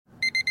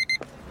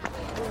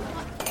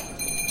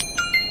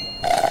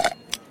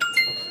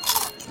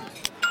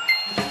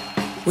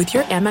With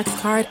your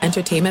Amex card,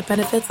 entertainment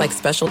benefits like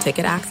special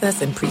ticket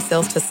access and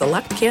pre-sales to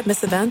select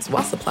can't-miss events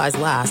while supplies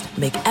last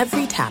make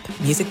every tap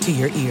music to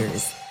your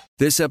ears.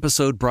 This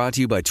episode brought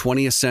to you by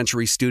 20th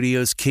Century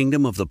Studios'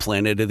 Kingdom of the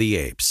Planet of the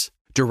Apes.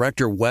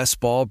 Director Wes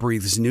Ball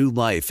breathes new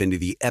life into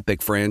the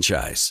epic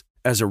franchise.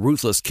 As a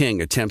ruthless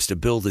king attempts to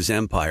build his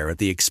empire at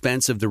the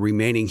expense of the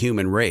remaining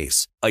human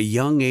race, a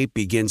young ape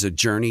begins a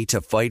journey to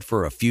fight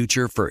for a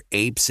future for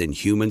apes and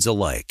humans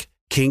alike.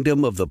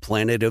 Kingdom of the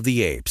Planet of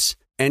the Apes.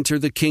 Enter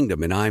the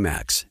kingdom in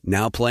IMAX,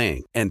 now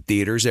playing, and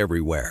theaters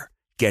everywhere.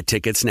 Get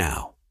tickets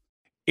now.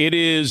 It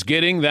is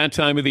getting that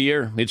time of the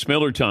year. It's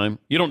Miller time.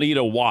 You don't need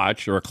a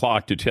watch or a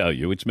clock to tell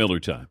you. It's Miller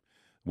time.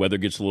 Weather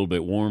gets a little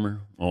bit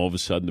warmer. All of a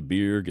sudden, the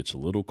beer gets a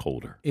little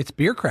colder. It's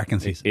beer cracking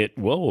season.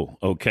 Whoa,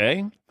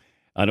 okay.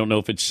 I don't know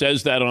if it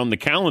says that on the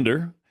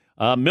calendar.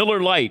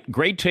 Miller Lite,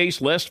 great taste,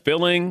 less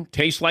filling,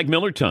 tastes like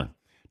Miller time.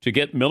 To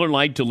get Miller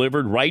Lite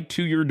delivered right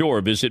to your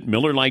door, visit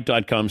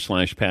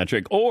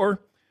MillerLite.com/Patrick,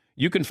 or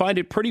you can find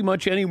it pretty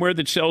much anywhere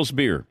that sells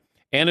beer.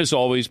 And as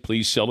always,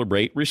 please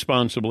celebrate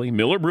responsibly.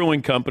 Miller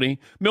Brewing Company,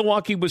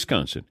 Milwaukee,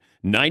 Wisconsin.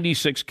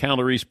 96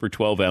 calories per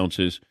 12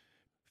 ounces.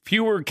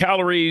 Fewer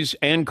calories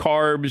and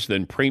carbs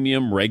than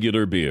premium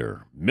regular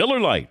beer. Miller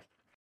Lite.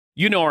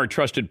 You know our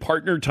trusted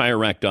partner,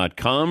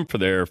 TireRack.com, for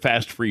their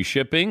fast, free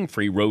shipping,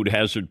 free road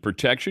hazard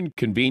protection,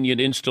 convenient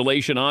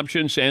installation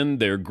options, and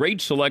their great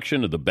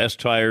selection of the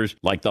best tires,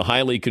 like the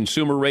highly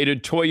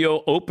consumer-rated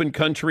Toyo Open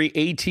Country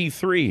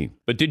AT3.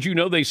 But did you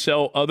know they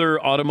sell other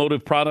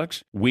automotive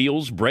products?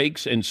 Wheels,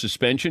 brakes, and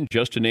suspension,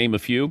 just to name a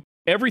few.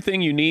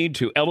 Everything you need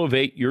to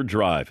elevate your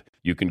drive.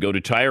 You can go to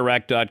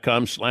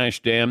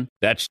TireRack.com/Dan.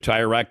 That's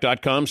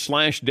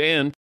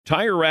TireRack.com/Dan.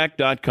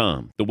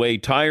 TireRack.com, the way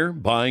tire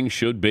buying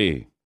should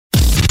be.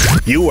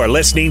 You are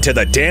listening to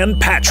The Dan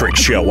Patrick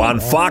Show on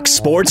Fox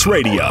Sports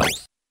Radio.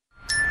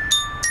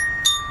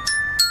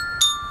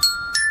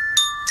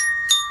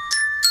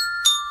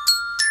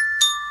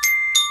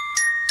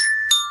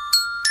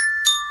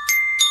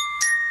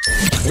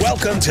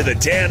 Welcome to The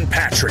Dan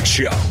Patrick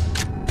Show.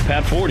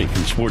 Pat Forty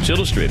from Sports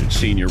Illustrated,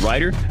 senior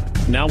writer.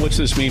 Now, what's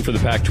this mean for the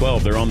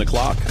Pac-12? They're on the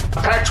clock.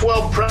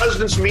 Pac-12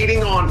 presidents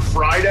meeting on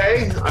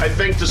Friday, I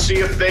think, to see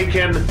if they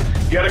can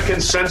get a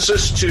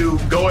consensus to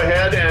go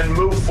ahead and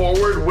move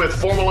forward with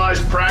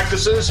formalized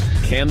practices.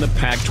 Can the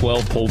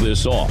Pac-12 pull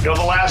this off? You know,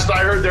 the last I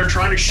heard, they're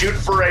trying to shoot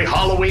for a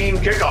Halloween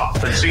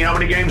kickoff and see how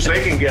many games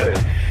they can get in.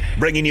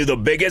 Bringing you the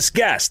biggest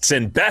guests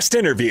and best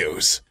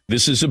interviews.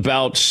 This is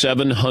about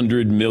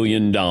 $700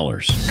 million.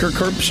 Kirk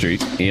Herbstreit,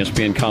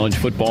 ESPN college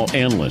football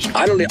analyst.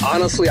 I don't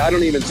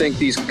even think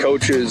these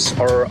coaches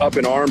are up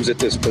in arms at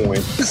this point.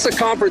 This is a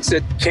conference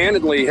that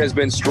candidly has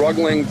been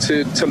struggling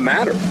to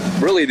matter.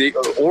 Really, the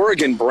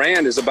Oregon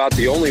brand is about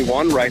the only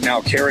one right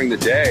now carrying the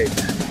day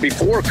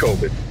before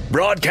COVID.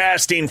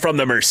 Broadcasting from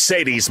the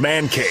Mercedes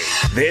Man Cave,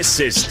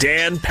 this is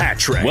Dan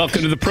Patrick.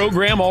 Welcome to the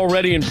program,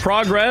 already in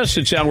progress.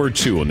 It's hour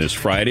 2 on this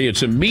Friday.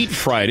 It's a Meat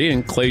Friday.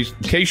 In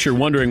case you're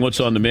wondering what's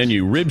on the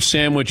menu, rib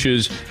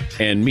sandwiches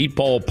and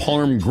meatball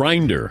parm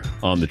grinder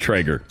on the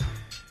Traeger.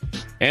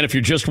 And if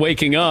you're just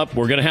waking up,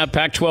 we're going to have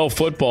Pac-12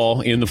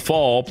 football in the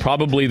fall.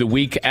 Probably the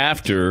week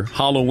after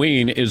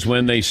Halloween is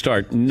when they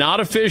start. Not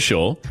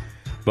official,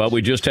 but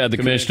we just had the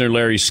Commissioner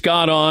Larry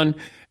Scott on,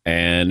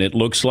 and it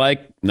looks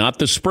like not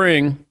the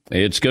spring.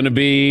 It's going to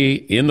be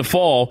in the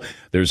fall.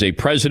 There's a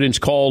president's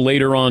call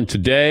later on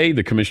today.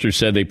 The commissioner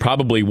said they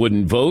probably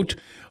wouldn't vote,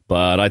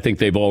 but I think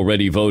they've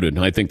already voted.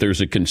 I think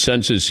there's a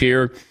consensus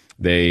here.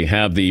 They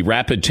have the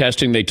rapid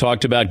testing. They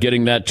talked about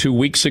getting that 2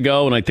 weeks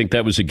ago, and I think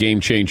that was a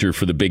game changer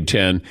for the Big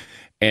Ten.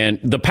 And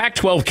the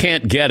Pac-12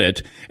 can't get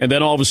it, and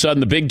then all of a sudden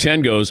the Big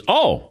Ten goes,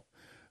 oh,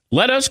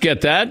 let us get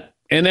that,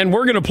 and then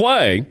we're going to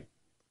play.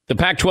 The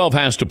Pac-12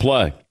 has to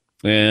play.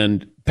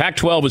 And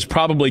Pac-12 is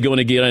probably going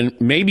to get in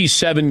maybe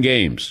 7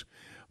 games.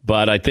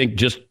 But I think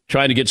just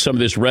trying to get some of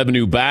this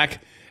revenue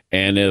back,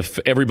 and if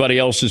everybody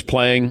else is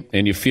playing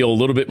and you feel a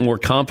little bit more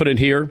confident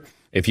here,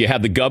 if you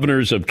have the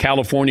governors of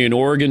California and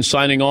Oregon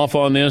signing off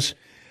on this,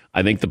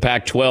 I think the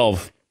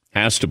Pac-12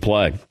 has to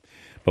play.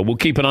 But we'll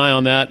keep an eye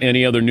on that,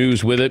 any other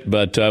news with it.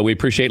 But we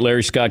appreciate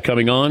Larry Scott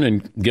coming on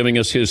and giving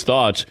us his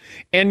thoughts.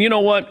 And you know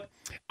what?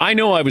 I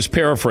know I was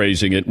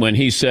paraphrasing it when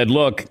he said,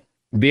 look,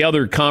 the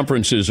other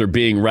conferences are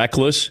being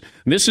reckless.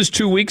 And this is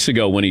 2 weeks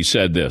ago when he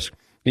said this.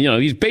 You know,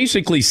 he's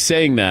basically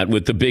saying that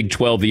with the Big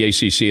 12, the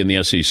ACC, and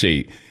the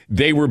SEC.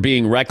 They were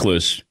being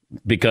reckless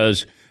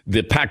because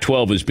the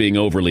Pac-12 is being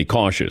overly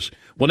cautious.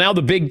 Well, now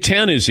the Big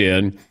Ten is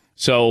in,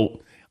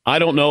 so I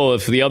don't know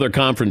if the other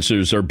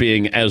conferences are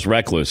being as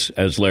reckless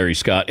as Larry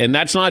Scott. And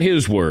that's not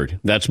his word.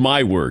 That's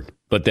my word.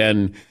 But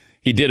then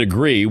he did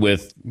agree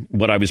with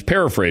what I was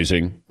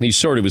paraphrasing. He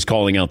sort of was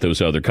calling out those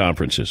other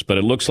conferences. But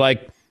it looks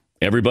like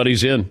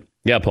everybody's in.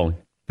 Yeah, Paulie.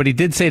 But he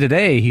did say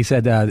today, he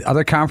said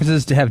other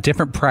conferences to have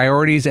different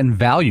priorities and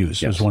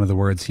values was one of the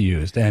words he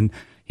used. And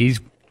he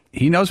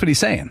knows what he's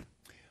saying.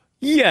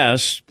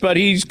 Yes, but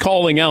he's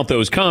calling out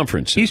those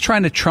conferences. He's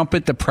trying to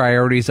trumpet the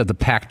priorities of the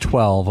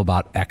Pac-12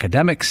 about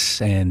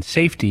academics and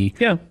safety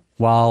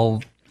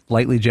while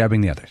lightly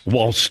jabbing the others.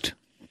 Whilst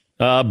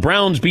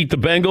Browns beat the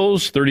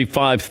Bengals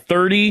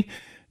 35-30.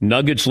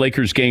 Nuggets,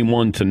 Lakers game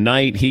 1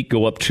 tonight. Heat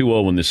go up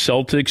 2-0 in the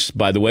Celtics.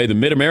 By the way, the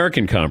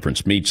Mid-American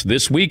Conference meets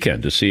this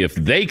weekend to see if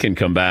they can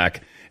come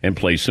back and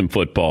play some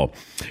football.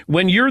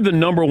 When you're the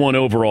number 1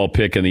 overall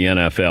pick in the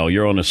NFL,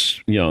 you're on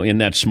in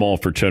that small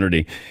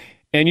fraternity,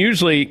 and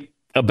usually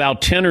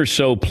about 10 or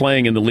so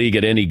playing in the league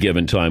at any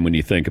given time when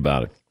you think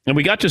about it. And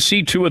we got to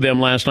see 2 of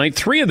them last night,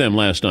 3 of them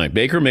last night,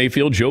 Baker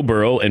Mayfield, Joe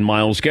Burrow, and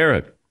Myles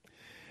Garrett.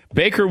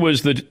 Baker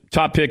was the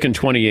top pick in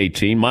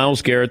 2018,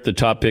 Myles Garrett the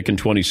top pick in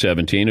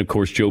 2017, of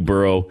course, Joe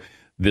Burrow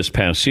this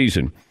past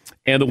season.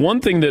 And the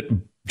one thing that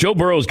Joe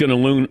Burrow is going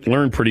to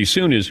learn pretty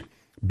soon is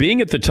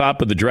being at the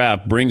top of the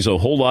draft brings a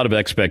whole lot of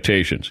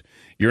expectations.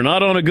 You're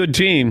not on a good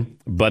team,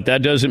 but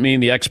that doesn't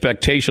mean the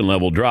expectation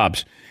level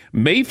drops.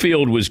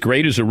 Mayfield was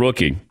great as a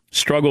rookie,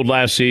 struggled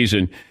last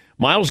season.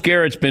 Myles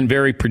Garrett's been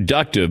very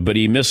productive, but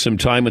he missed some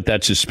time with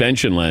that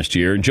suspension last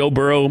year. And Joe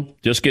Burrow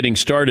just getting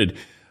started,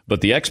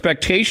 but the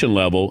expectation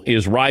level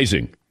is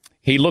rising.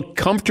 He looked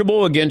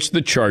comfortable against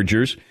the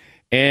Chargers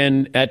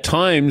and at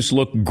times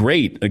looked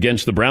great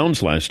against the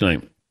Browns last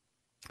night.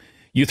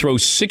 You throw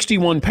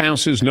 61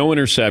 passes, no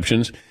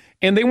interceptions,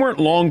 and they weren't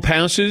long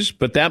passes,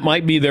 but that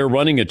might be their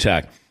running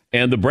attack.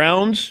 And the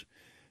Browns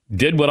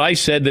did what I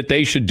said that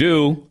they should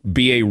do,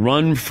 be a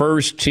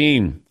run-first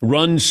team,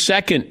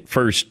 run-second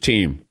first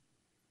team,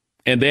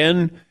 and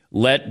then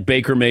let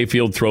Baker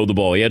Mayfield throw the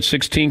ball. He had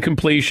 16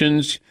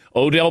 completions.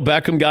 Odell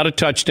Beckham got a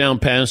touchdown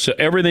pass, so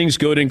everything's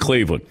good in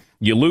Cleveland.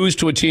 You lose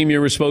to a team you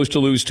were supposed to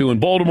lose to in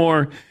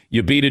Baltimore.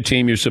 You beat a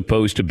team you're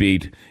supposed to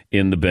beat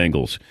in the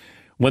Bengals.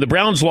 When the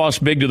Browns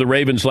lost big to the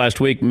Ravens last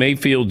week,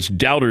 Mayfield's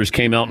doubters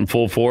came out in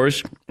full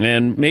force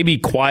and maybe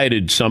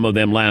quieted some of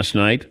them last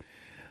night.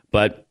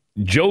 But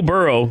Joe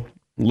Burrow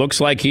looks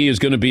like he is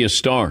going to be a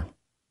star.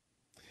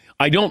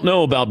 I don't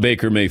know about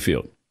Baker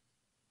Mayfield,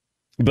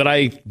 but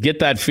I get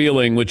that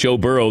feeling with Joe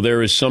Burrow.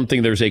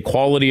 There's a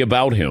quality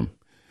about him.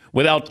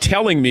 Without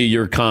telling me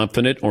you're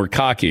confident or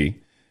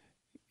cocky,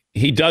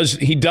 he does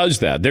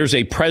that. There's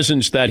a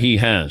presence that he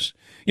has.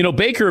 You know,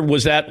 Baker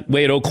was that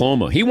way at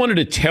Oklahoma. He wanted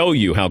to tell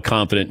you how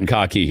confident and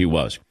cocky he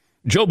was.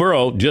 Joe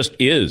Burrow just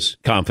is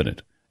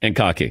confident and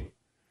cocky.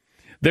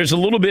 There's a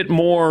little bit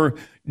more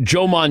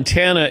Joe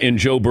Montana in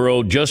Joe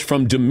Burrow just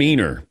from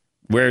demeanor,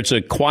 where it's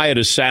a quiet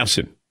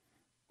assassin.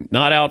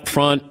 Not out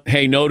front,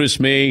 hey, notice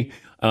me,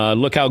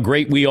 look how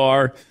great we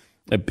are.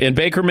 And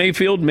Baker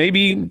Mayfield,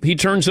 maybe he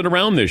turns it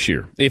around this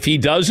year. If he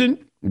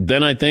doesn't,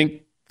 then I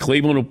think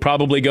Cleveland will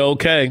probably go,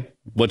 okay,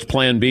 what's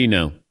plan B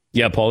now?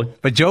 Yeah, Paulie?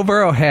 But Joe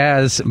Burrow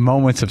has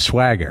moments of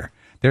swagger.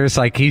 There's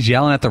he's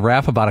yelling at the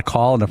ref about a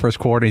call in the first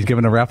quarter. He's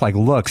giving the ref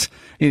looks.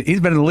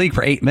 He's been in the league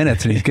for 8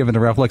 minutes and he's giving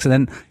the ref looks. And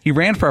then he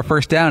ran for a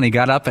first down. He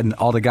got up and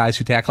all the guys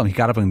who tackled him, he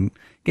got up and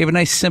gave a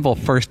nice simple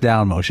first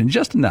down motion,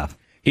 just enough.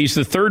 He's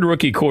the third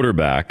rookie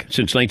quarterback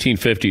since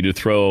 1950 to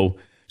throw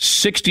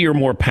 60 or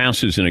more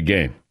passes in a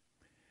game.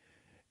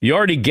 You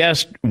already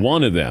guessed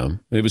one of them.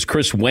 It was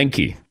Chris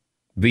Wenke.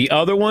 The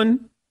other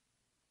one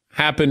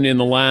happened in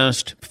the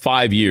last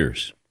 5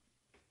 years.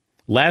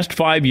 Last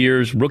 5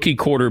 years, rookie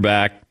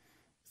quarterback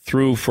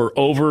threw for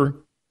over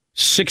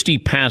 60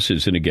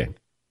 passes in a game.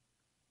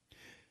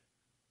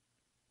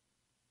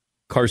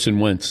 Carson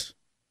Wentz.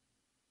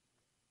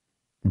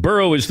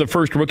 Burrow is the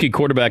first rookie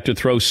quarterback to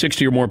throw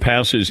 60 or more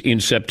passes in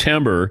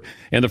September,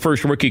 and the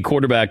first rookie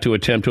quarterback to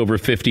attempt over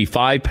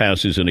 55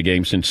 passes in a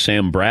game since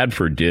Sam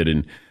Bradford did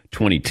in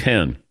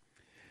 2010.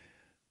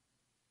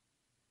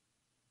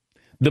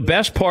 The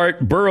best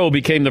part, Burrow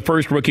became the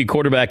first rookie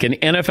quarterback in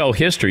NFL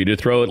history to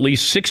throw at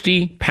least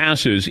 60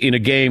 passes in a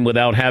game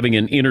without having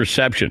an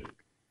interception.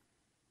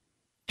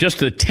 Just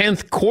the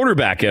 10th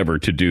quarterback ever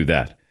to do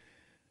that.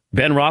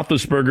 Ben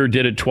Roethlisberger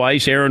did it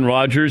twice. Aaron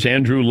Rodgers,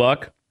 Andrew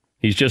Luck.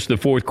 He's just the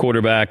fourth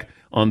quarterback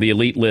on the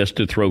elite list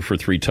to throw for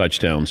 3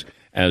 touchdowns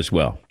as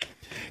well.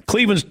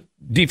 Cleveland's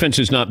defense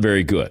is not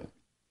very good.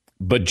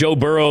 But Joe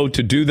Burrow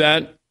to do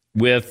that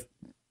with,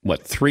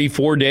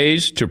 3-4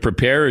 days to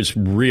prepare is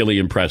really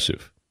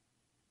impressive.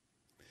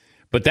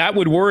 But that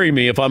would worry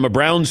me if I'm a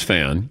Browns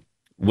fan,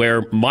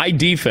 where my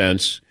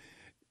defense,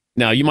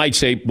 now you might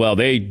say, well,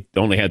 they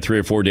only had 3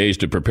 or 4 days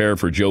to prepare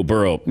for Joe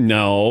Burrow.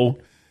 No,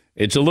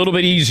 it's a little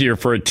bit easier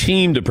for a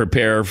team to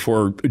prepare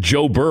for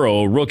Joe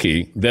Burrow, a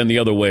rookie, than the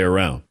other way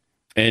around.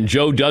 And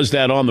Joe does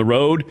that on the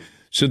road,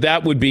 so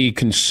that would be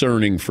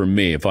concerning for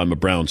me if I'm a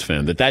Browns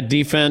fan, that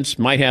defense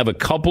might have a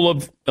couple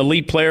of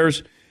elite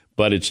players,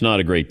 but it's not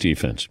a great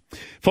defense.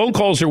 Phone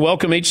calls are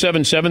welcome,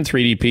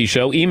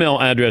 877-3DP-SHOW. Email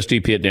address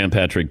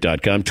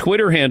dp@danpatrick.com.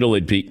 Twitter handle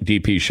at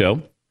DP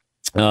Show.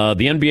 The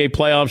NBA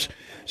playoffs,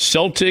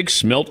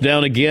 Celtics melt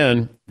down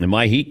again, and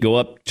my Heat go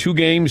up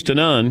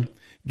 2-0.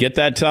 Get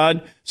that,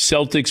 Todd?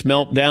 Celtics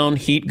melt down,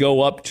 Heat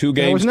go up 2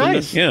 games. That was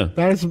nice. Yeah.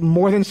 That is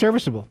more than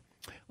serviceable.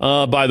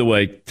 By the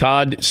way,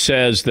 Todd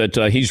says that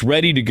he's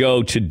ready to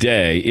go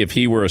today if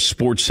he were a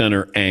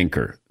SportsCenter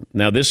anchor.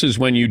 Now, this is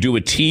when you do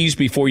a tease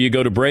before you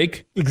go to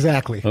break?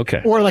 Exactly.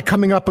 Okay. Or like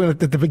coming up at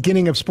the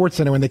beginning of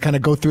SportsCenter when they kind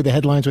of go through the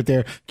headlines with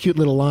their cute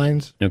little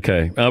lines.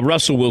 Okay.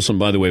 Russell Wilson,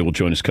 by the way, will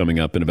join us coming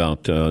up in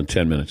about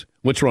 10 minutes.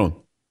 What's wrong?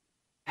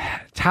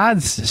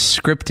 Todd's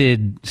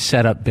scripted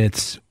setup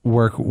bits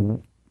work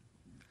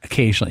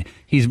occasionally.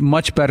 He's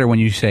much better when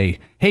you say,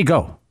 hey,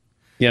 go.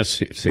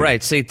 Yes.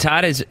 Right. See,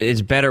 Todd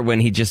is better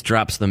when he just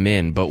drops them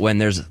in. But when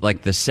there's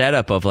like the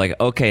setup of like,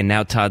 okay,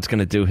 now Todd's going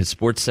to do his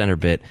SportsCenter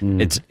bit,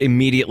 it's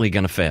immediately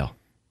going to fail.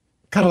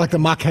 Kind of like the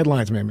mock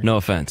headlines, maybe. No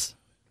offense.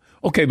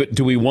 Okay, but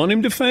do we want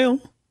him to fail?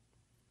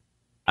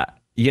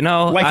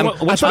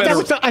 I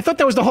thought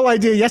that was the whole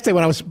idea yesterday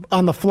when I was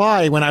on the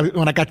fly, when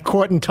I got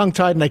caught and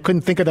tongue-tied and I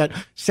couldn't think of that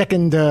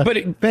second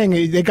thing.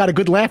 They got a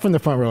good laugh in the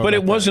front row. But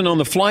it wasn't on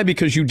the fly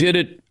because you did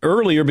it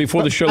earlier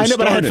before the show started. I know,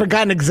 but I had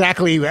forgotten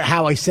exactly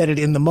how I said it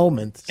in the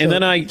moment. So. And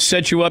then I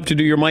set you up to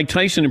do your Mike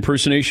Tyson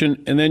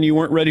impersonation, and then you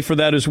weren't ready for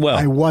that as well.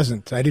 I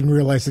wasn't. I didn't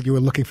realize that you were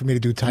looking for me to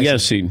do Tyson.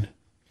 Yes, Eden.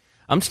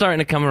 I'm starting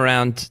to come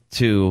around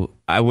to,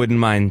 I wouldn't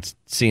mind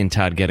seeing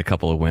Todd get a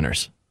couple of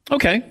winners.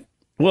 Okay.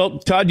 Well,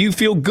 Todd, you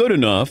feel good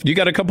enough. You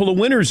got a couple of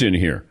winners in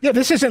here. Yeah,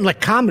 this isn't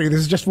like comedy.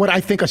 This is just what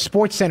I think a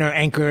SportsCenter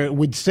anchor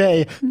would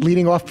say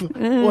leading off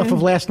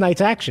of last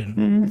night's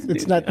action.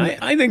 It's not.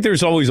 I think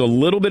there's always a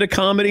little bit of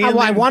comedy.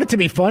 I want it to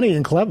be funny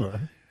and clever.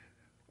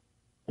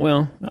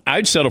 Well,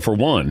 I'd settle for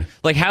one.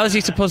 Like, how is he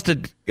supposed to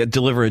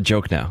deliver a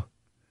joke now?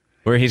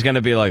 Where he's going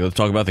to be like, let's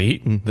talk about the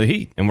Heat,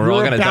 and we're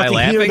all going to die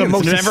laughing. The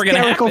most never going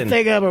to happen. hysterical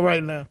thing ever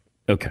right now.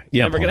 Okay.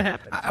 Yeah. Never going to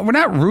happen. We're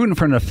not rooting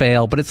for him to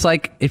fail, but it's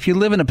like if you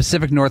live in the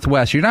Pacific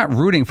Northwest, you're not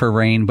rooting for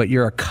rain, but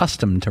you're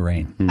accustomed to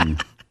rain.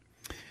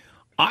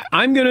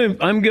 I'm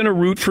gonna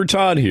root for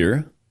Todd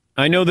here.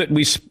 I know that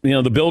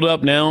the build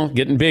up now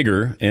getting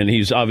bigger, and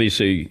he's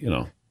obviously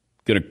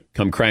gonna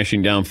come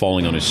crashing down,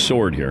 falling on his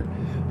sword here.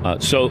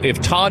 So if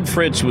Todd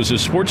Fritz was a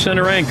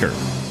SportsCenter anchor.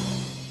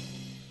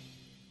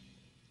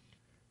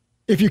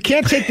 If you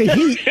can't take the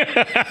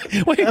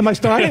heat, wait, am I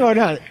starting or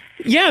not?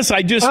 Yes,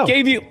 I just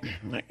gave you.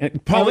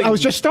 I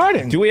was just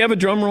starting. Do we have a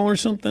drum roll or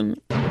something?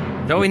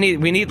 No, we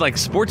need like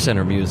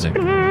SportsCenter music.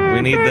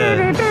 We need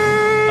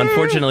the.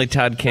 Unfortunately,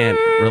 Todd can't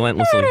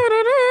relentlessly.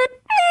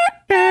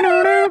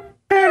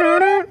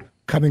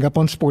 Coming up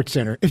on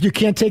SportsCenter. If you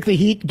can't take the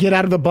heat, get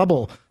out of the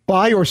bubble.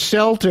 Buy or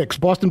sell Celtics.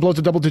 Boston blows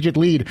a double-digit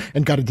lead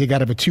and got to dig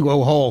out of a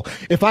 2-0 hole.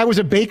 If I was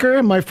a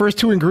baker, my first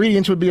two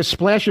ingredients would be a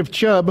splash of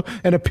Chubb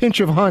and a pinch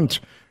of Hunt.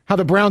 How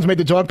the Browns made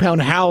the dog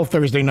pound howl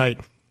Thursday night.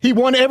 He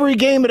won every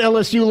game at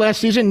LSU last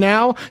season.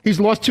 Now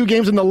he's lost 2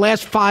 games in the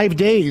last 5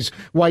 days.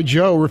 Why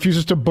Joe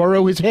refuses to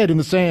burrow his head in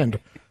the sand.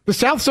 The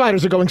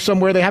Southsiders are going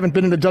somewhere they haven't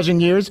been in a dozen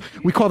years.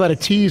 We call that a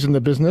tease in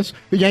the business.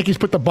 The Yankees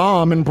put the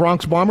bomb in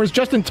Bronx Bombers.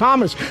 Justin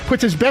Thomas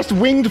puts his best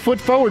winged foot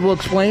forward, we'll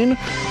explain.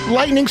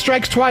 Lightning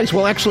strikes twice,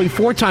 well, actually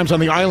 4 times on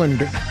the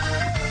island.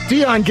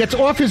 Dion gets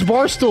off his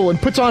bar stool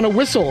and puts on a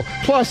whistle.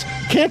 Plus,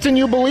 can't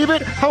you believe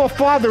it? How a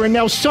father and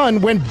now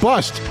son went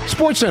bust.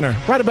 SportsCenter,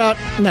 right about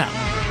now.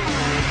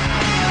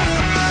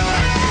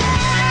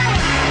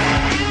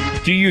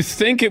 Do you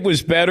think it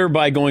was better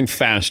by going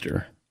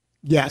faster?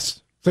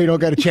 Yes. So you don't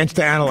get a chance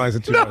to analyze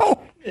it too much.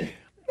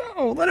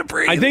 No, let it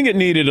breathe. I think it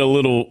needed a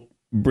little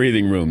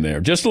breathing room there.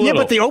 Just a little.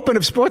 Yeah, but the open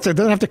of sports, it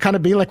doesn't have to kind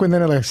of be like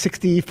within a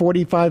 60,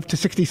 45 to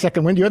 60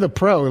 second window. You're the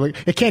pro. Like,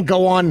 it can't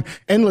go on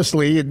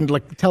endlessly and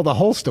like tell the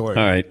whole story.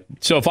 All right.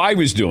 So if I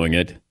was doing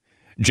it,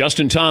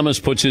 Justin Thomas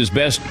puts his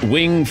best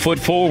wing foot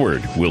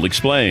forward. We'll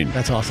explain.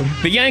 That's awesome.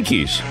 The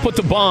Yankees put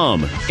the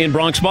bomb in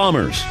Bronx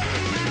Bombers.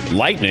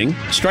 Lightning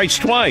strikes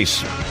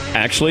twice.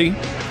 Actually,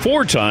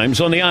 4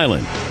 times on the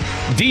island.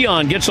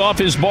 Dion gets off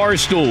his bar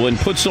stool and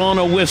puts on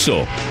a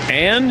whistle.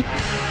 And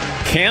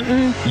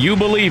can't you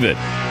believe it?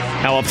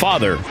 How a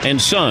father and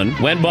son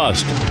went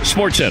bust.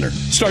 SportsCenter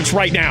starts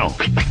right now.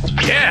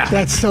 Yeah.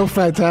 That's so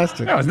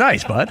fantastic. That was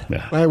nice, bud.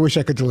 Yeah. I wish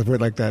I could deliver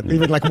it like that.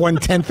 Even like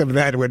 1/10 of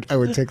that, I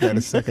would take that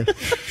a second.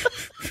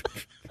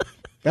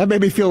 That made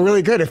me feel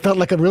really good. It felt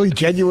like a really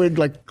genuine,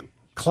 like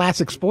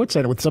classic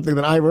SportsCenter with something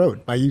that I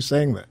wrote by you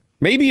saying that.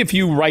 Maybe if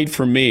you write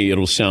for me,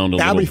 it'll sound a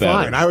little better. That'll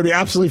be fine. I would be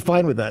absolutely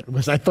fine with that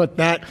because I thought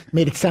that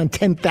made it sound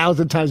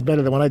 10,000 times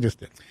better than what I just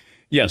did.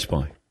 Yes,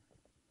 Paul.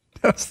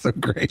 That's so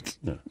great.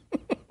 Yeah.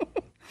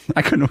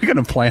 We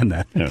couldn't plan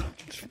that. Yeah.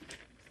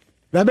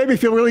 That made me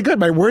feel really good.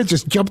 My words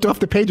just jumped off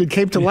the page and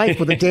came to life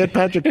with a Dan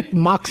Patrick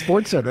mock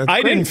SportsCenter.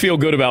 I didn't feel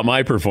good about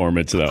my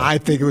performance, though. I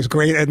think it was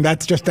great, and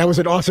that was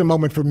an awesome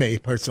moment for me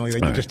personally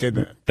that you just did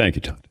that. Thank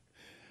you, Todd.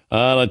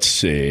 Let's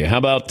see. How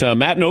about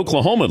Matt in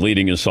Oklahoma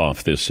leading us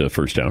off this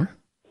first hour?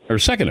 Or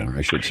second hour,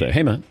 I should say.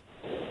 Hey, Matt.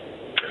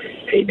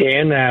 Hey,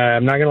 Dan.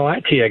 I'm not going to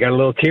lie to you. I got a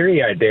little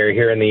teary-eyed there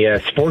hearing the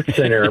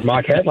SportsCenter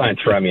mock headlines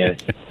from you.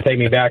 Take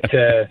me back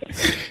to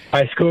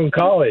high school and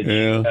college.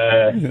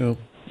 Yeah.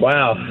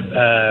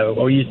 Wow.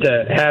 We used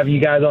to have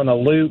you guys on a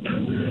loop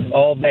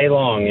all day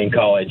long in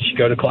college.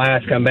 Go to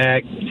class, come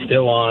back,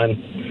 still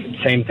on.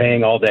 Same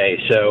thing all day.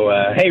 So,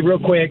 hey, real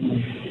quick.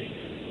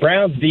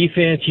 Browns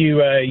defense,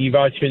 you've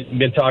always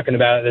been talking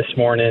about it this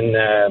morning.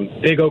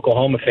 Big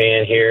Oklahoma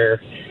fan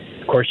here.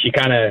 Of course,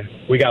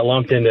 we got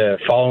lumped into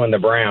following the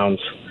Browns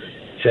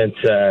since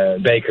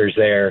Baker's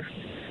there.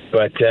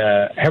 But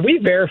have we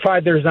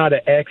verified there's not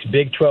an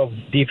ex-Big 12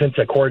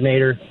 defensive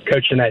coordinator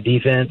coaching that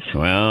defense?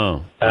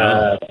 Wow.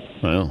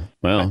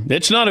 Well,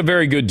 it's not a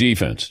very good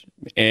defense.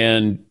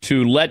 And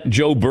to let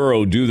Joe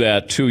Burrow do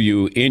that to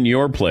you in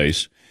your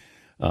place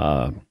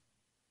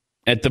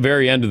at the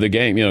very end of the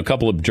game, a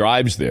couple of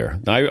drives there,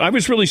 I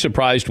was really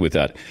surprised with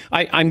that.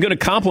 I'm going to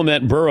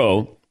compliment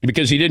Burrow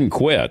because he didn't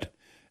quit,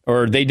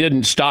 or they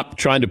didn't stop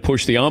trying to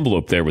push the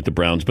envelope there with the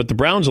Browns. But the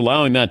Browns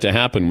allowing that to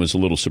happen was a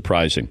little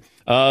surprising.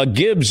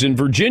 Gibbs in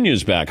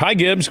Virginia's back. Hi,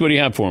 Gibbs. What do you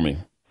have for me?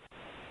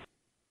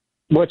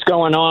 What's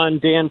going on,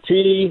 Dan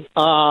T?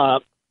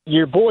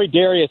 Your boy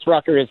Darius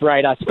Rucker is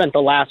right. I spent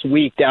the last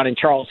week down in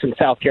Charleston,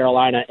 South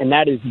Carolina, and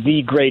that is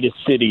the greatest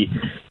city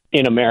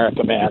in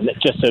America, man.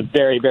 It's just a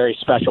very, very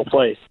special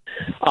place.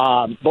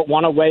 But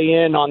want to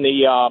weigh in on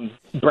the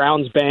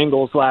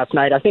Browns-Bengals last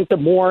night. I think the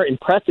more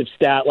impressive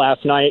stat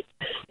last night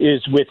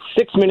is with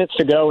 6 minutes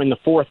to go in the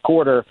fourth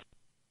quarter,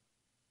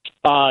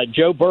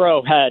 Joe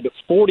Burrow had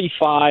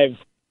 45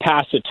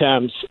 pass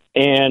attempts,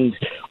 and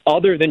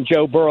other than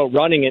Joe Burrow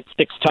running it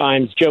 6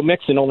 times, Joe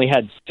Mixon only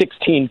had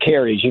 16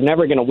 carries. You're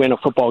never going to win a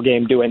football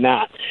game doing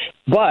that.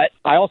 But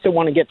I also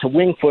want to get to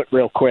Wingfoot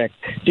real quick.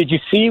 Did you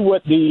see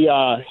what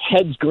the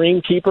heads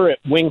greenkeeper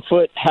at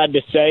Wingfoot had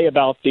to say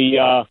about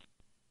the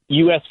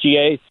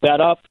USGA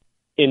setup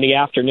in the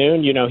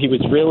afternoon? He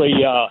was really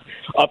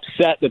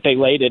upset that they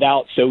laid it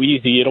out so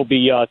easy. It'll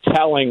be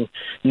telling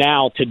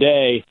now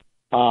today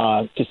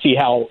to see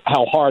how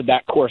hard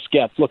that course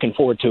gets. Looking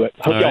forward to it.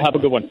 Hope y'all have a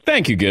good one.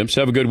 Thank you, Gibbs.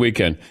 Have a good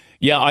weekend.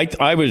 Yeah,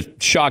 I was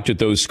shocked at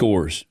those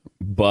scores.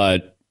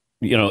 But,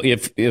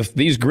 if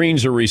these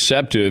greens are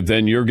receptive,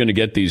 then you're going to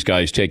get these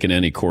guys taking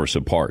any course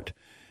apart.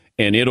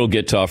 And it'll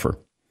get tougher.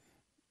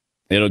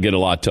 It'll get a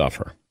lot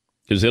tougher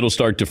because it'll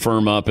start to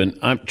firm up. And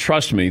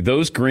trust me,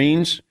 those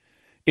greens,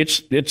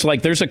 it's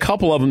like there's a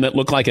couple of them that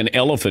look like an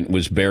elephant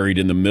was buried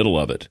in the middle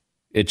of it.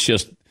 It's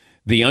just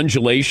the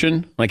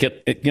undulation, like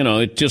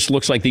it just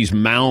looks like these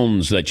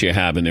mounds that you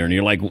have in there, and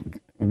you're like,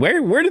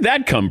 where did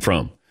that come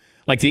from?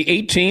 Like the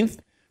 18th,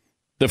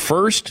 the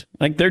first,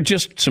 like they're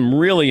just some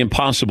really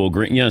impossible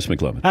green. Yes,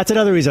 McLovin. That's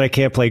another reason I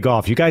can't play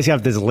golf. You guys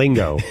have this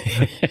lingo.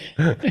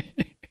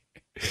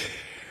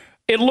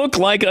 It looked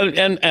like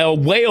a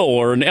whale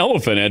or an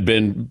elephant had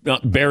been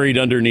buried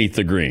underneath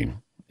the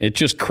green. It's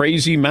just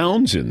crazy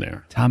mounds in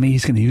there. Tommy,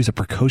 he's going to use a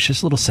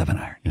precocious little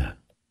 7-iron. Yeah.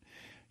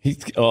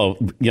 They'll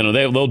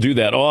do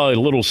that. Oh, a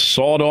little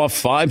sawed-off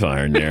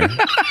 5-iron there.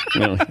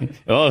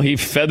 He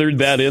feathered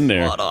that in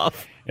there. Sawed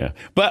off. Yeah.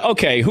 But,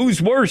 okay,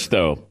 who's worse,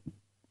 though?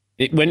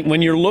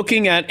 When you're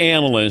looking at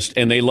analysts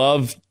and they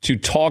love to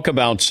talk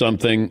about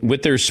something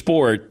with their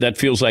sport that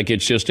feels like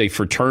it's just a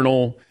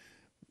fraternal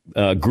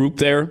group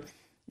there,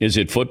 is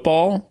it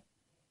football?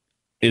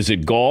 Is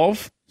it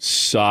golf?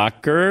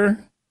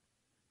 Soccer?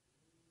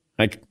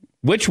 Like,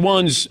 which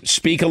ones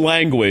speak a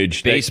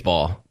language?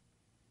 Baseball.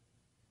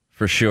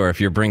 For sure, if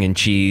you're bringing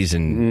cheese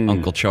and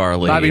Uncle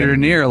Charlie. Bobby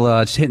Dernier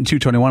hitting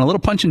 221. A little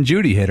Punch and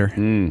Judy hitter.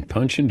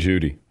 Punch and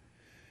Judy.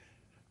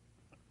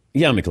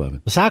 Yeah,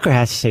 McLevin. Soccer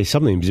has to say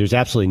something because there's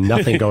absolutely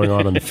nothing going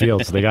on the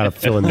field, so they got to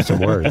fill in some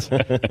words.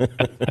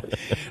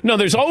 No,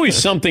 there's always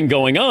something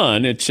going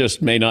on. It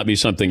just may not be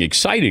something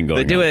exciting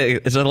going on.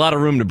 There's a lot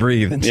of room to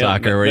breathe in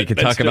soccer where you can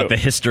talk about the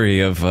history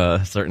of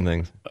certain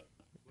things.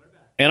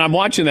 And I'm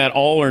watching that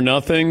All or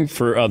Nothing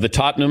for the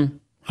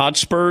Tottenham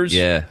Hotspurs.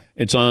 Yeah.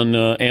 It's on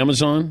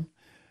Amazon.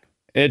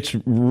 It's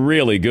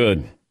really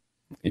good.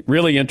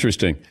 Really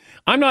interesting.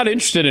 I'm not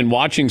interested in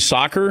watching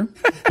soccer,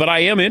 but I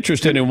am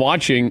interested in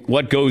watching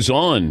what goes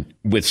on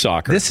with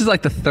soccer. This is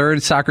like the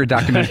third soccer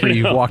documentary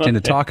you've walked in to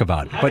talk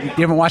about, but you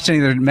haven't watched any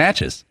of their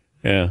matches.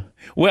 Yeah.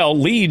 Well,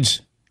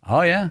 Leeds.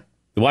 Oh, yeah.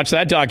 Watch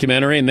that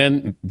documentary, and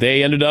then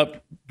they ended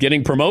up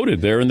getting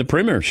promoted. They're in the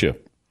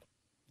Premiership.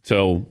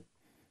 So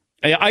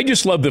I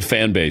just love the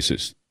fan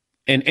bases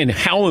and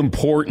how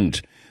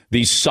important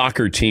these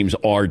soccer teams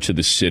are to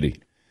the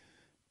city.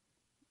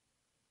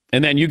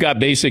 And then you got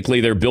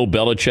basically their Bill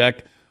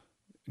Belichick,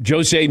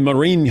 Jose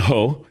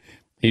Mourinho.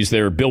 He's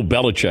their Bill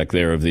Belichick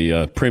there of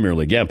the Premier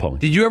League. Yeah, Paul.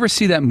 Did you ever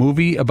see that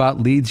movie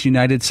about Leeds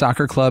United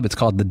Soccer Club? It's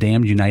called The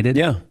Damned United.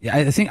 Yeah.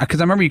 I think because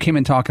I remember you came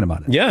in talking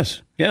about it.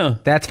 Yes. Yeah.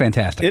 That's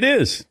fantastic. It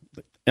is.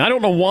 I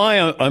don't know why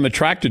I'm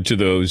attracted to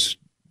those,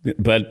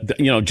 but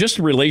just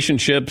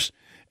relationships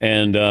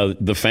and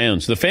the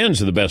fans. The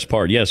fans are the best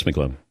part. Yes,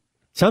 McLean.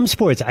 Some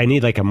sports, I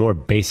need like a more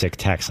basic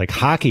text. Like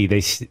hockey,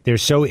 they're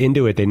so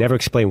into it, they never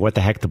explain what the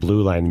heck the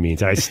blue line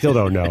means. I still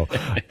don't know.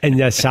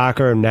 And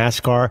soccer and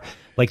NASCAR,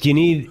 like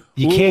you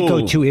can't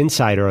go too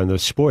insider on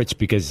those sports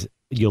because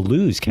you'll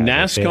lose.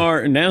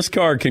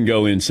 NASCAR can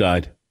go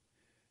inside.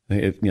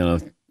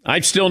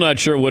 I'm still not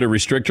sure what a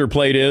restrictor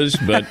plate is,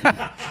 but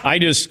I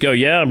just go,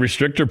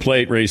 restrictor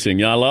plate racing.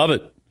 Yeah, I love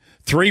it.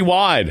 3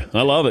 wide.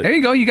 I love it. There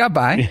you go. You got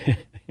by.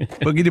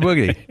 Boogity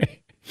boogie.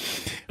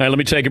 All right, let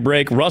me take a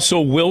break.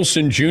 Russell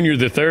Wilson Jr.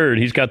 III.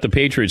 He's got the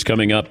Patriots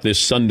coming up this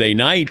Sunday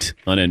night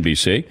on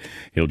NBC.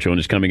 He'll join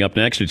us coming up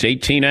next. It's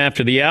 18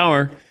 after the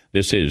hour.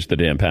 This is the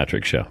Dan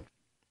Patrick Show.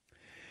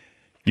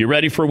 You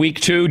ready for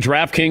week 2?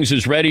 DraftKings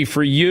is ready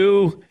for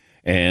you.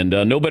 And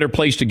no better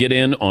place to get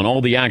in on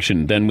all the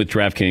action than with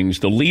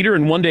DraftKings, the leader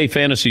in one-day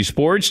fantasy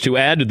sports. To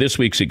add to this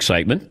week's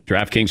excitement,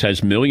 DraftKings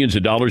has millions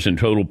of dollars in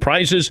total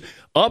prizes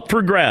up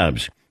for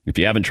grabs. If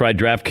you haven't tried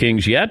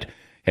DraftKings yet,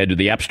 head to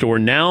the App Store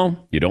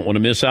now. You don't want to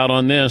miss out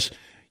on this.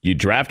 You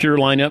draft your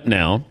lineup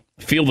now.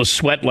 Feel the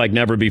sweat like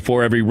never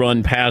before. Every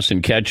run, pass,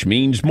 and catch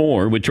means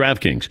more with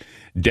DraftKings.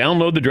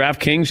 Download the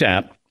DraftKings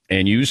app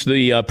and use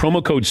the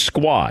promo code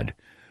SQUAD.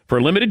 For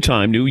a limited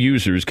time, new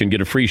users can get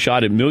a free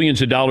shot at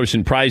millions of dollars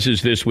in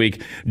prizes this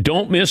week.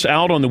 Don't miss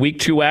out on the Week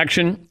 2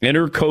 action.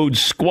 Enter code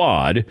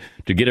SQUAD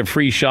to get a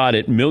free shot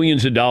at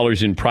millions of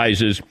dollars in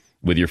prizes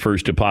with your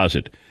first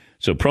deposit.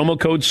 So promo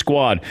code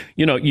SQUAD.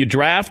 You know, you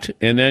draft,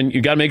 and then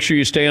you got to make sure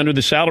you stay under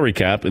the salary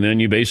cap, and then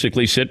you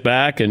basically sit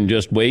back and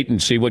just wait and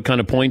see what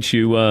kind of points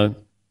you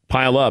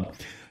pile up.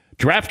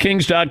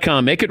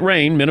 DraftKings.com. Make it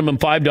rain. Minimum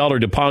 $5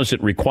 deposit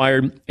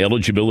required.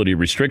 Eligibility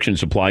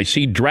restrictions apply.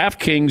 See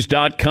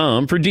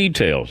DraftKings.com for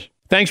details.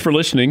 Thanks for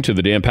listening to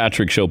the Dan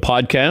Patrick Show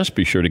podcast.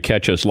 Be sure to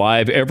catch us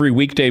live every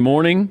weekday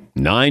morning,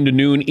 9 to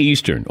noon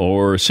Eastern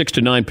or 6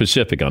 to 9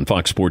 Pacific on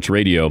Fox Sports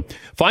Radio.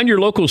 Find your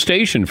local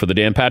station for the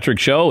Dan Patrick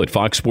Show at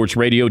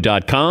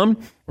foxsportsradio.com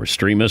or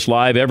stream us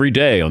live every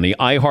day on the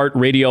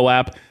iHeartRadio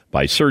app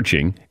by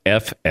searching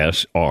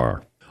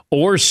FSR.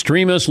 Or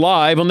stream us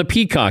live on the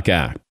Peacock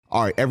app.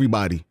 All right,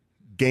 everybody,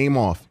 game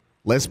off.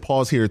 Let's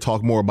pause here to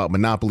talk more about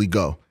Monopoly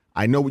Go.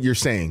 I know what you're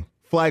saying.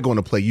 Flag on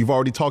the play. You've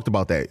already talked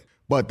about that.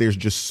 But there's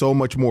just so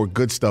much more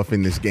good stuff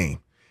in this game.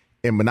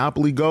 In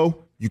Monopoly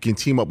Go, you can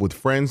team up with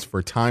friends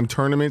for timed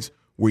tournaments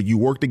where you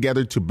work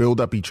together to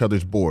build up each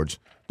other's boards.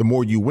 The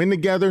more you win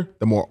together,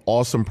 the more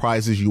awesome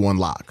prizes you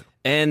unlock.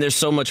 And there's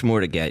so much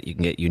more to get. You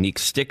can get unique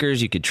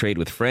stickers. You could trade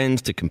with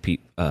friends to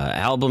compete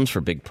albums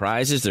for big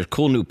prizes. There's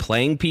cool new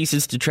playing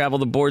pieces to travel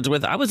the boards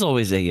with. I was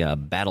always a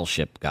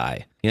Battleship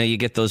guy. You know, you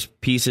get those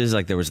pieces,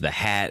 like there was the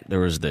hat,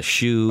 there was the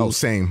shoe. Oh,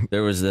 same. I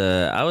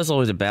was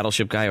always a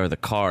Battleship guy, or the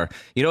car.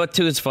 You know what,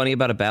 too, is funny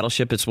about a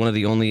Battleship? It's one of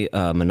the only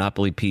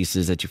Monopoly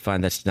pieces that you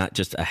find that's not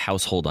just a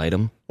household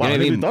item. Wow, You know I what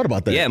never even thought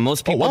about that. Yeah,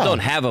 most people wow. don't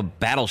have a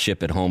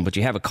Battleship at home, but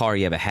you have a car,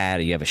 you have a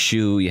hat, you have a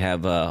shoe, you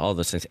have all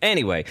those things.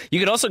 Anyway, you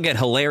could also get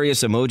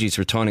hilarious emojis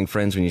for taunting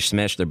friends when you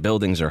smash their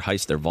buildings or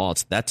heist their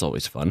vaults. That's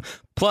always fun.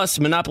 Plus,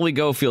 Monopoly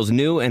Go feels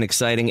new and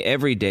exciting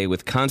every day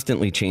with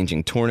constantly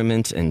changing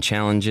tournaments and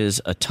challenges.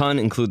 A ton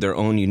include their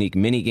own unique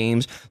mini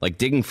games like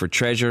digging for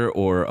treasure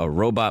or a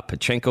robot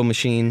Pachinko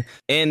machine.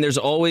 And there's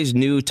always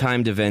new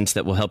timed events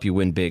that will help you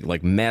win big,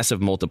 like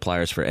massive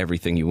multipliers for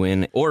everything you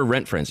win or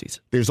rent frenzies.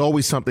 There's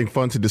always something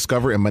fun to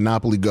discover in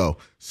Monopoly Go.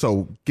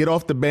 So get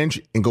off the bench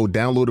and go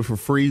download it for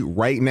free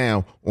right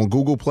now on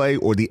Google Play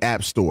or the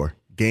App Store.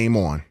 Game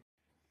on.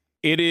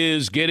 It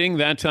is getting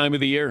that time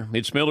of the year.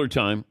 It's Miller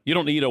time. You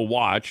don't need a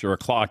watch or a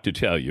clock to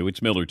tell you. It's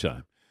Miller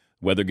time.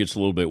 Weather gets a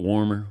little bit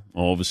warmer.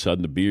 All of a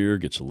sudden, the beer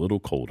gets a little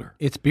colder.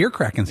 It's beer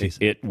cracking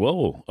season.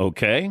 Whoa,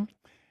 okay.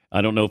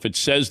 I don't know if it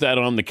says that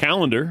on the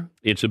calendar.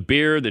 It's a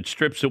beer that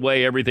strips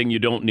away everything you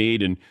don't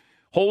need and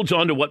holds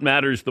on to what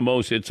matters the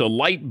most. It's a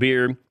light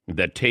beer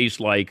that tastes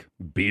like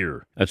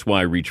beer. That's why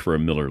I reach for a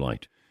Miller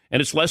Lite.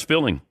 And it's less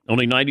filling,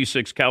 only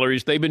 96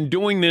 calories. They've been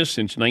doing this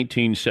since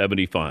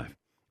 1975.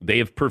 They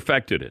have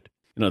perfected it.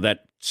 You know,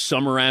 that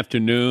summer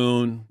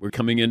afternoon, we're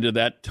coming into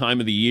that time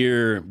of the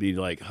year, be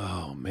like,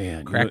 oh,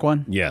 man. Crack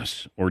one?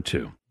 Yes, or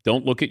two.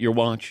 Don't look at your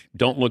watch.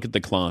 Don't look at the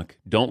clock.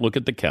 Don't look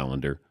at the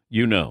calendar.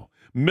 You know.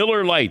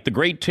 Miller Lite, the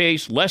great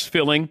taste, less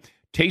filling,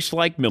 tastes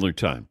like Miller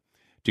time.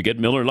 To get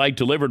Miller Lite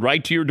delivered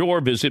right to your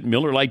door, visit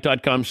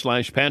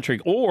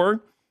MillerLite.com/Patrick,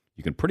 or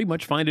you can pretty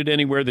much find it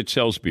anywhere that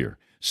sells beer.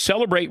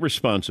 Celebrate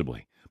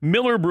responsibly.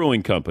 Miller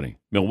Brewing Company,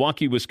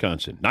 Milwaukee,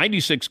 Wisconsin.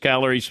 96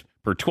 calories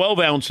per 12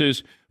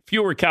 ounces,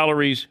 fewer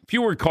calories,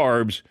 fewer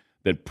carbs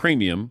than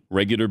premium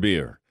regular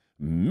beer.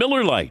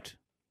 Miller Lite.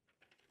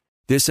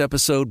 This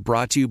episode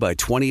brought to you by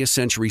 20th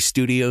Century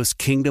Studios'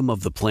 Kingdom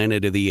of the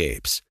Planet of the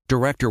Apes.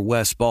 Director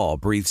Wes Ball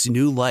breathes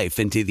new life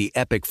into the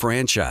epic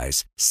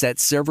franchise, set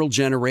several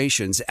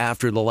generations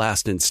after the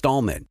last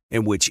installment,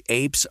 in which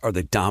apes are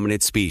the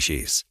dominant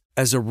species.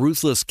 As a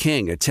ruthless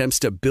king attempts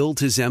to build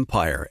his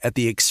empire at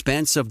the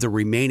expense of the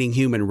remaining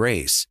human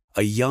race,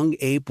 a young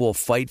ape will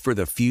fight for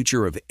the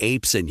future of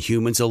apes and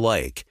humans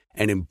alike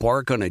and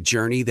embark on a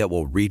journey that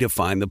will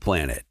redefine the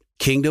planet.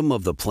 Kingdom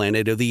of the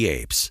Planet of the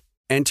Apes.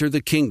 Enter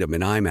the kingdom in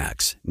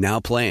IMAX,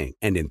 now playing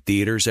and in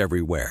theaters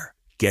everywhere.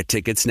 Get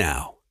tickets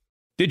now.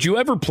 Did you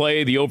ever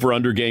play the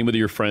over-under game with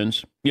your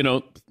friends? You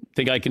know,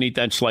 think I can eat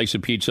that slice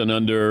of pizza in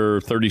under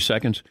 30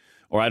 seconds?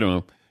 Or I don't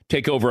know,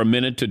 take over a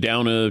minute to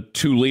down a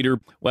 2-liter?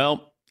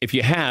 Well, if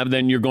you have,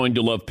 then you're going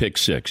to love Pick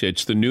 6.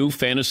 It's the new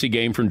fantasy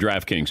game from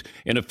DraftKings,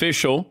 an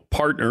official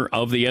partner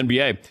of the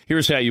NBA.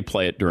 Here's how you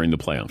play it during the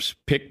playoffs.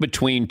 Pick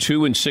between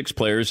 2 and 6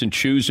 players and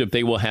choose if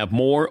they will have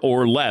more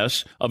or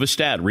less of a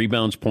stat,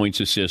 rebounds, points,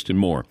 assists, and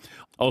more.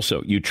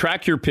 Also, you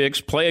track your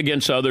picks, play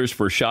against others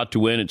for a shot to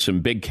win at some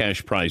big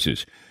cash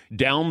prizes.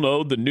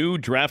 Download the new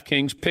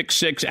DraftKings Pick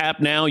 6 app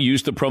now.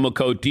 Use the promo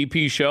code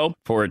DPShow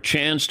for a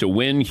chance to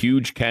win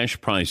huge cash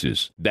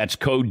prizes. That's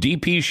code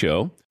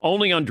DPShow.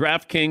 Only on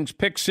DraftKings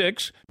Pick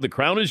 6. The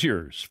crown is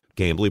yours.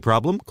 Gambling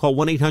problem? Call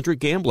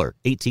 1-800-GAMBLER.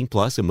 18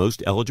 plus in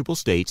most eligible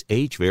states.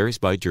 Age varies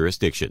by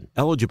jurisdiction.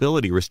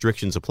 Eligibility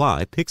restrictions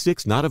apply. Pick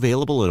 6 not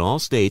available in all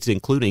states,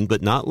 including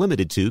but not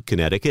limited to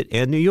Connecticut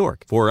and New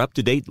York. For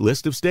up-to-date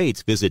list of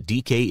states, visit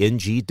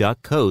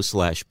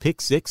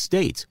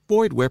dkng.co/pick6states.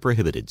 Void where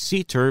prohibited.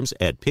 See terms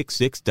at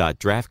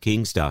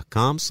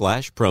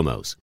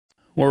pick6.draftkings.com/promos.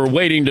 We're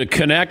waiting to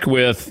connect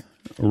with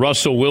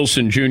Russell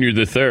Wilson Jr.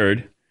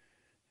 III.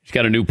 He's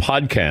got a new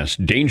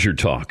podcast, Danger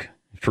Talk.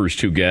 First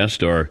two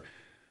guests are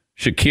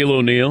Shaquille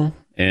O'Neal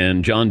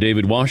and John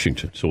David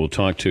Washington. So we'll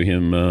talk to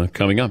him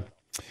coming up.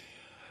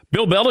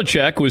 Bill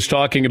Belichick was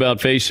talking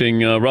about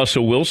facing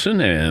Russell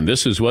Wilson, and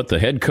this is what the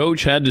head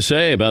coach had to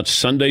say about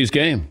Sunday's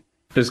game.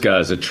 This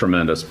guy's a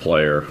tremendous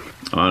player.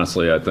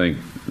 Honestly, I think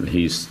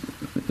he's,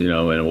 in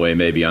a way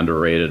maybe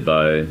underrated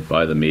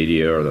by the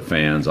media or the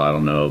fans. I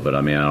don't know. But,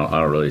 I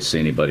don't really see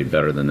anybody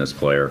better than this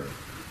player.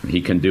 He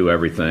can do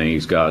everything.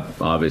 He's got,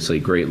 obviously,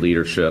 great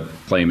leadership,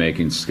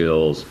 playmaking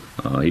skills.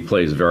 He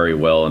plays very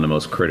well in the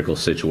most critical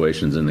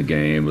situations in the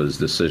game with his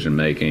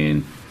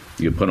decision-making.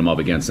 You can put him up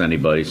against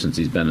anybody since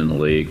he's been in the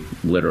league,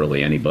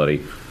 literally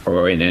anybody,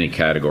 or in any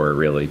category,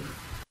 really.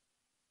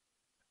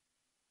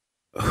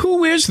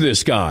 Who is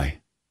this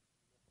guy?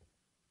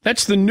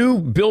 That's the new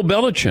Bill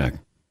Belichick.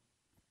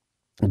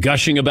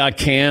 Gushing about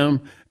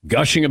Cam,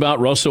 gushing about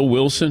Russell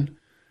Wilson.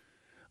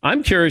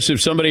 I'm curious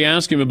if somebody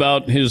asked him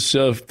about his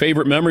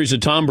favorite memories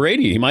of Tom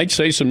Brady. He might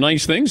say some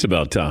nice things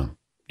about Tom.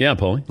 Yeah,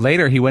 Paulie.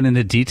 Later, he went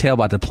into detail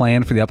about the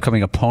plan for the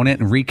upcoming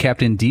opponent and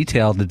recapped in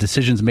detail the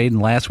decisions made in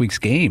last week's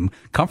game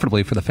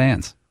comfortably for the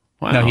fans.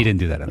 Wow. No, he didn't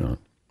do that at all.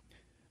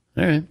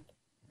 All right.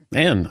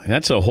 Man,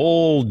 that's a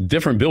whole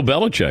different Bill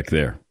Belichick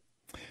there.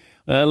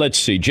 Let's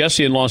see.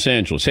 Jesse in Los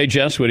Angeles. Hey,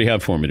 Jess, what do you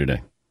have for me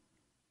today?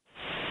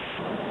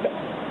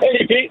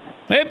 Hey, Pete.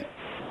 Hey.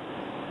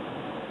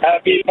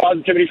 Happy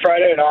Positivity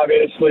Friday, and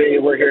obviously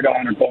we're here to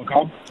honor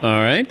Qualcomm. All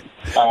right.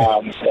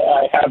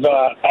 I have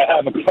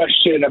a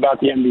question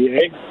about the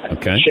NBA.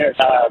 Okay.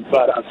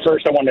 But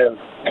first, I want to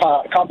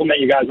compliment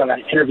you guys on that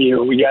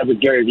interview we had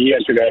with Gary Vee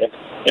yesterday.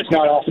 It's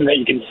not often that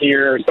you can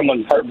hear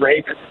someone's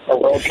heartbreak or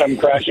world come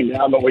crashing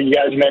down, but when you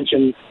guys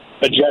mentioned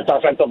the Jets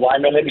offensive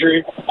lineman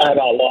injury, I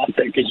about lost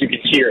it because you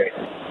could hear it.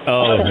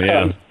 Oh,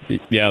 yeah.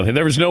 Yeah,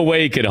 there was no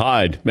way he could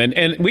hide.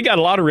 And we got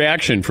a lot of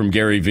reaction from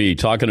Gary Vee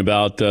talking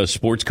about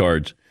sports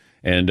cards.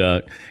 And,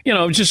 it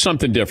was just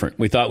something different.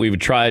 We thought we would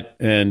try it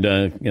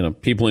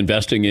and, people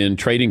investing in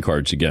trading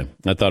cards again.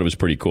 I thought it was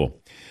pretty cool.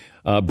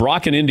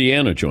 Brock in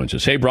Indiana joins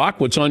us. Hey, Brock,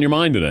 what's on your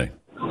mind today?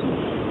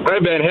 Hey,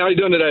 Ben. How you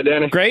doing today,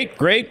 Danny? Great.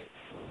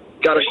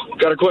 Got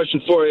a question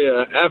for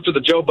you. After the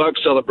Joe Buck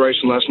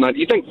celebration last night,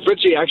 do you think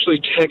Fritzy actually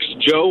texted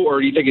Joe,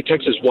 or do you think he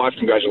texted his wife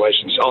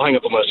congratulations? I'll hang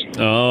up and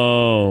listen.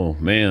 Oh,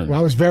 man. Well,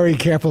 I was very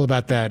careful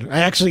about that.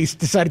 I actually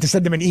decided to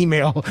send them an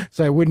email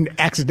so I wouldn't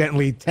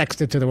accidentally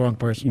text it to the wrong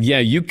person. Yeah,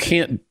 you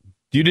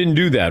didn't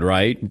do that,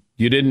 right?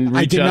 You didn't reach out?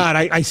 I did not.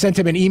 I sent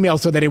him an email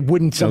so that it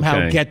wouldn't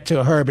somehow get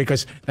to her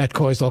because that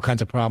caused all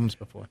kinds of problems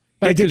before.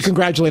 But I did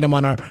congratulate him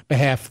on our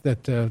behalf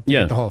that the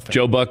Hall of Fame.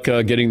 Joe Buck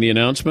getting the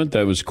announcement.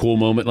 That was a cool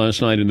moment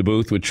last night in the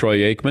booth with Troy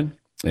Aikman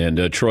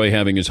and Troy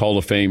having his Hall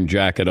of Fame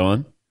jacket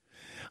on.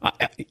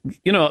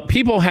 Some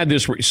people had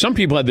this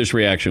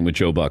reaction with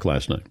Joe Buck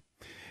last night.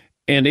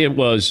 And it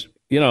was,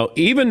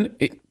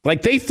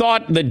 like they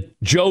thought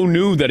that Joe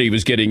knew that he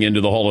was getting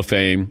into the Hall of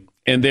Fame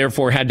and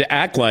therefore had to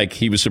act like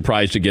he was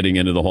surprised at getting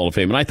into the Hall of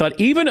Fame. And I thought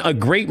even a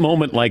great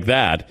moment like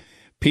that,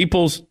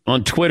 people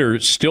on Twitter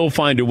still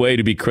find a way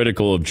to be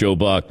critical of Joe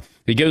Buck.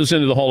 He goes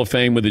into the Hall of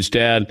Fame with his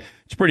dad.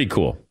 It's pretty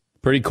cool.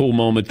 Pretty cool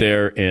moment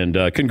there. And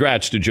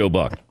congrats to Joe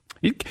Buck.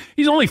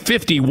 He's only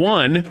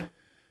 51. I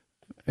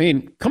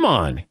mean, come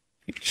on.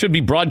 He should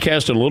be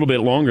broadcasting a little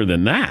bit longer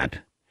than that.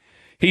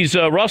 He's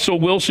Russell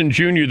Wilson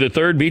Jr.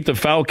 III, beat the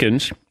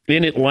Falcons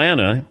in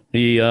Atlanta.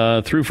 He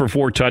threw for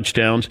 4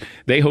 touchdowns.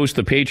 They host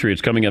the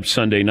Patriots coming up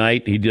Sunday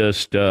night. He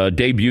just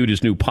debuted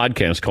his new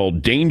podcast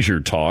called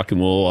Danger Talk,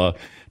 and we'll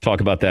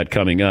talk about that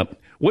coming up.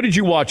 What did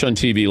you watch on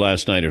TV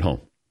last night at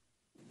home?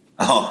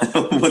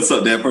 Oh, what's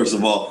up, Dan? First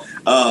of all,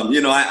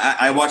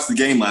 I watched the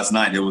game last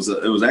night. It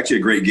was actually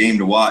a great game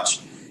to watch.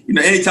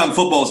 Anytime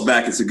football's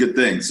back, it's a good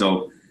thing.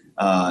 So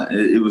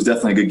it was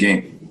definitely a good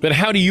game. But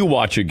how do you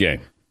watch a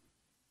game?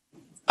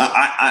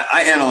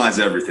 I analyze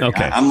everything.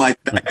 Okay. I'm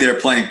like back there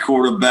playing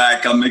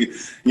quarterback. I'm making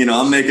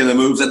the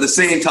moves. At the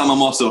same time,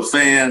 I'm also a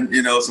fan.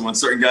 So when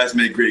certain guys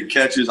make great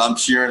catches, I'm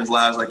cheering as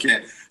loud as I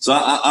can. So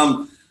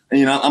I'm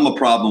a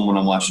problem when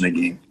I'm watching a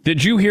game.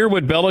 Did you hear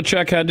what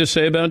Belichick had to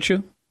say about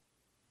you?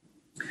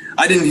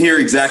 I didn't hear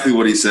exactly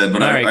what he said,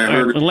 but I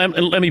heard.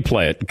 Let me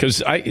play it because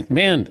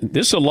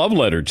this is a love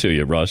letter to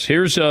you, Russ.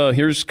 Here's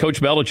Coach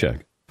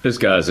Belichick. This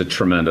guy's a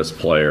tremendous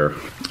player.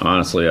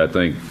 Honestly, I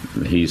think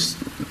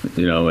he's,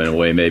 in a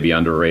way maybe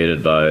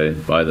underrated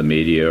by the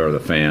media or the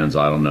fans.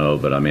 I don't know.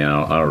 But, I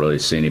don't really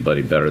see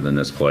anybody better than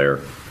this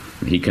player.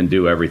 He can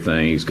do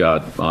everything. He's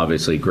got,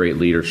 obviously, great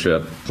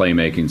leadership,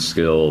 playmaking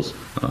skills.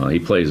 He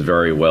plays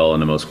very well in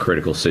the most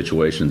critical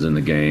situations in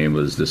the game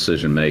with his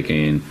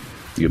decision-making.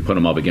 You put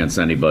him up against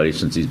anybody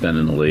since he's been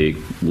in the league,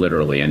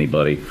 literally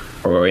anybody,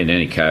 or in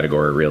any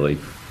category, really.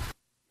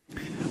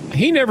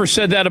 He never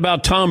said that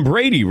about Tom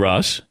Brady,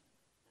 Russ.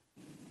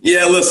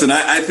 Yeah, listen,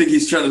 I think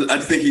he's trying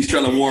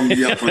to warm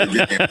me up for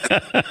the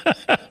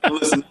game.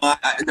 Listen,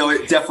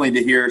 it definitely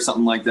to hear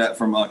something like that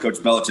from Coach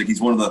Belichick.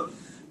 He's one of the,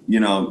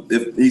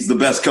 if he's the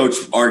best coach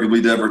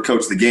arguably to ever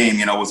coach the game,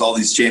 with all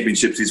these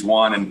championships he's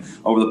won and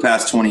over the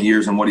past 20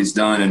 years and what he's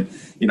done. And,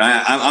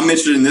 I'm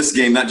interested in this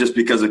game, not just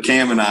because of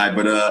Cam and I,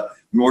 but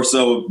more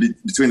so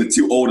between the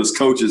two oldest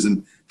coaches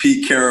and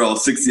Pete Carroll,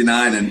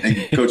 69, and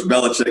Coach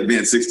Belichick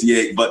being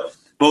 68. But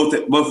both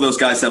of those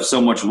guys have so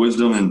much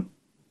wisdom and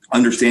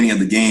understanding of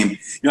the game.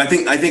 I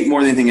think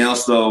more than anything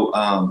else, though,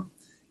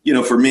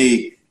 for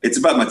me, it's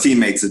about my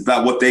teammates. It's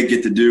about what they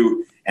get to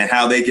do and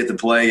how they get to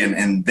play,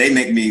 and they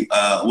make me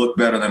look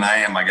better than I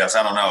am, I guess.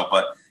 I don't know.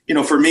 But,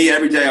 for me,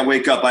 every day I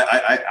wake up,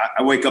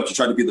 I wake up to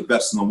try to be the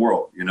best in the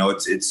world.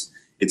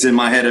 It's in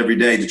my head every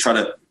day to try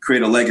to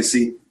create a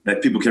legacy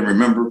that people can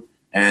remember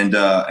and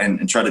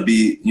try to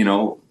be,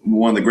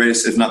 one of the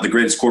greatest, if not the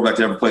greatest quarterback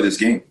to ever play this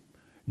game.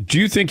 Do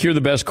you think you're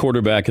the best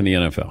quarterback in the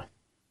NFL?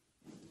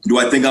 Do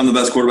I think I'm the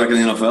best quarterback in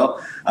the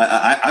NFL?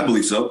 I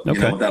believe so,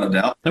 okay. Without a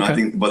doubt.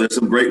 Okay. But there's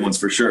some great ones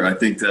for sure. I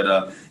think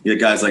that you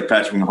got guys like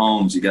Patrick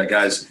Mahomes. You got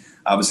guys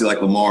obviously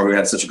like Lamar, who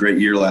had such a great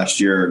year last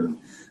year, and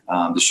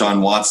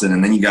Deshaun Watson.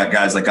 And then you got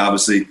guys like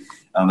obviously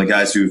the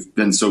guys who've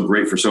been so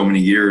great for so many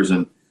years,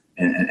 and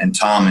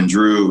Tom and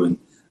Drew and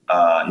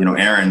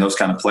Aaron, those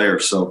kind of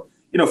players. So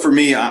for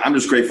me, I'm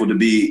just grateful to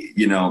be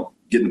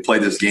getting to play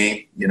this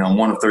game. I'm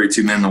one of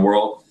 32 men in the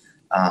world.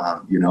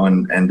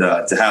 And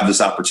to have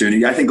this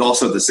opportunity. I think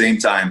also at the same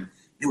time,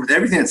 with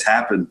everything that's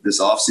happened this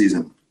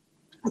offseason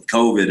with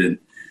COVID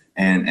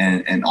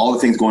and all the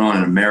things going on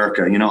in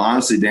America,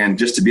 honestly, Dan,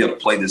 just to be able to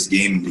play this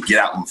game and to get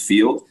out on the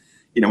field,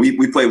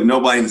 we played with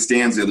nobody in the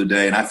stands the other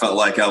day, and I felt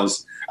like I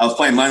was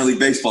playing minor league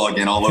baseball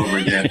again all over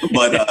again.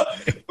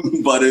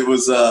 but it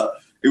was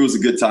a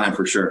good time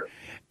for sure.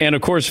 And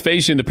of course,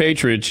 facing the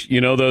Patriots,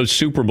 those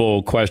Super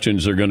Bowl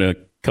questions are going to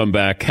come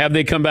back. Have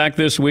they come back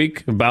this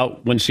week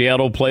about when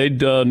Seattle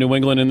played New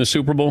England in the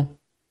Super Bowl?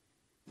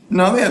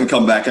 No, they haven't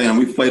come back.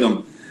 We played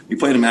them. We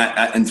played them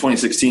in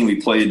 2016.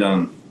 We played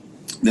them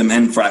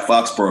in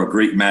Foxborough.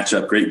 Great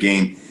matchup, great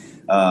game.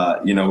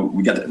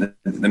 We got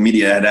the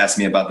media had asked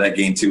me about that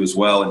game too as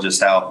well, and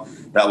just how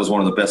that was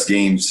one of the best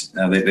games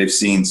they've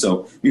seen.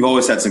 So we've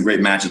always had some great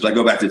matchups. I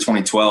go back to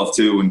 2012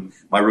 too, and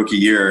my rookie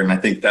year, and I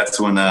think that's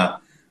when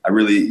I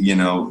really,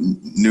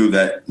 knew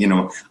that,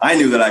 I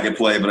knew that I could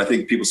play, but I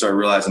think people started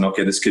realizing,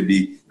 okay, this could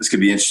be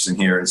interesting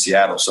here in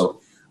Seattle.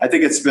 So I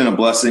think it's been a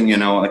blessing,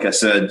 like I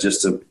said,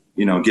 just to,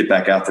 get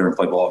back out there and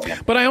play ball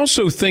again. But I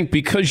also think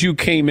because you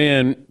came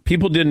in,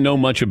 people didn't know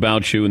much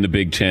about you in the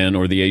Big Ten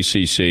or the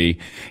ACC.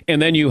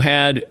 And then you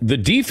had the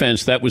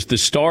defense that was the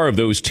star of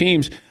those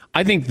teams.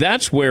 I think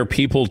that's where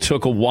people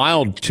took a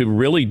while to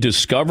really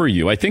discover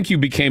you. I think you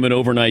became an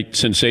overnight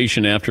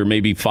sensation after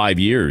maybe 5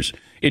 years.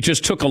 It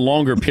just took a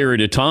longer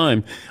period of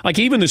time. Like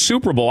even the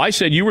Super Bowl, I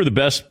said you were the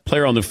best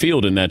player on the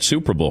field in that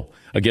Super Bowl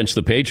against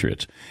the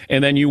Patriots.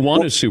 And then you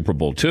won a Super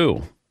Bowl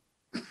too.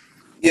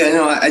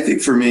 Yeah, I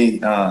think for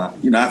me,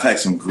 I've had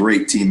some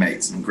great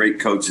teammates and great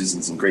coaches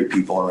and some great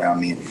people around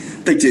me. I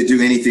think to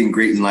do anything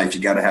great in life, you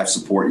got to have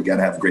support. You got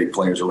to have great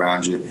players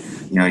around you.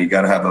 You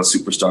got to have those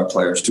superstar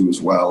players too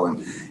as well.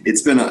 And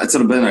it's been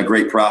a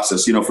great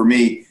process. For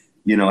me,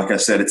 like I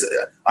said,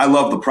 I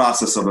love the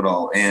process of it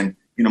all. And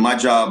my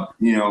job,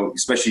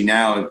 especially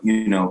now,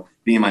 being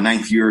my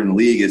 9th year in the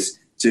league, is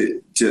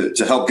to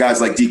help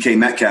guys like DK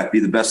Metcalf be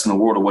the best in the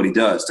world at what he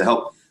does,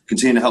 to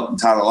continue to help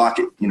Tyler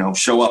Lockett,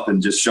 show up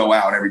and just show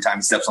out every time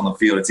he steps on the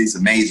field. He's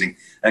amazing.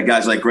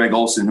 Guys like Greg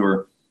Olsen, who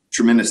are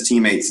tremendous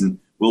teammates, and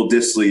Will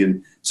Dissly,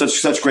 and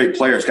such great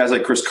players. Guys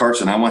like Chris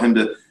Carson. I want him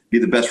to be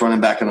the best running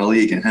back in the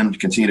league, and him to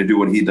continue to do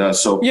what he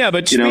does. So yeah,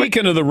 but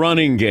speaking of the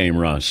running game,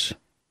 Russ.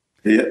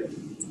 Yeah.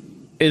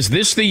 Is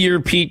this the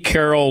year Pete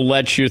Carroll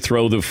lets you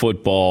throw the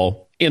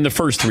football in the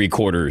first 3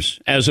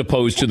 quarters as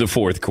opposed to the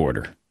fourth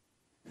quarter?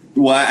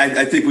 Well,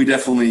 I think we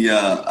definitely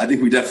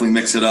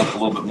mix it up a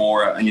little bit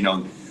more.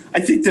 I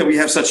think that we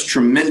have such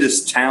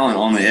tremendous talent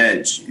on the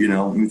edge.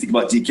 When you think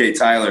about DK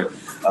Tyler,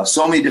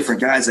 so many different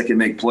guys that can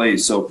make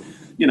plays. So,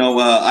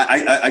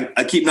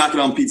 I keep knocking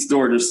on Pete's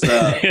door. Just,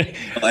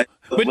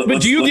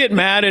 but do you get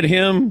mad at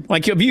him?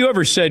 Like, have you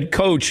ever said,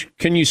 Coach,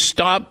 can you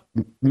stop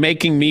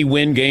making me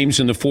win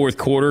games in the fourth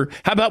quarter?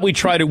 How about we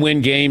try to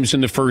win games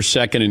in the first,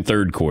 second, and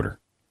third quarter?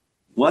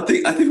 Well, I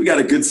think we got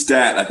a good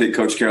stat. I think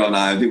Coach Carroll and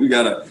I think we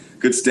got a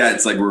good stat.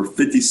 It's like we're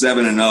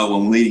 57-0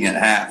 when leading at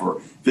half,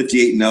 or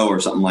 58-0 or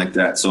something like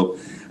that. So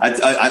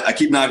I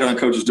keep knocking on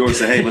Coach's door and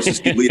say, hey, let's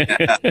just keep leading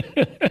at half.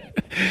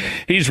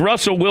 He's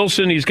Russell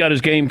Wilson. He's got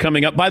his game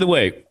coming up. By the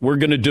way, we're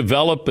going to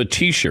develop a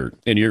T-shirt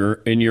in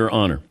your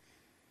honor.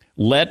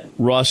 Let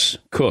Russ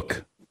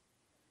cook.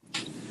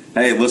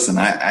 Hey, listen,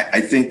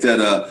 I think that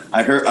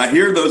I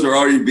hear those are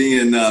already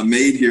being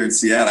made here in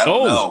Seattle. I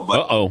don't know,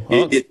 but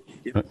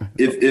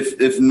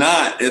if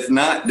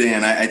not,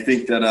 Dan, I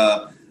think that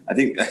I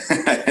think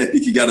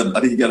you got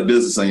a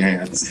business on your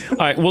hands. All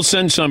right, we'll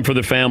send some for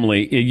the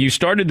family. You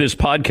started this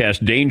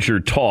podcast, Danger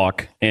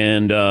Talk,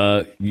 and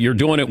you're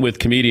doing it with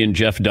comedian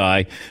Jeff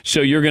Dye.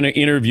 So you're going to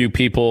interview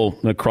people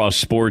across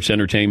sports,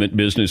 entertainment,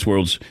 business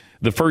worlds.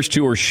 The first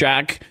two are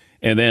Shaq,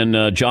 and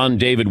then John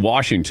David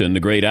Washington, the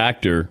great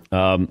actor.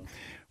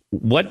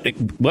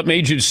 What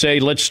made you say,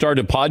 let's start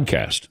a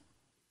podcast?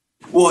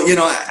 Well,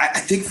 I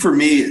think for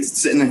me,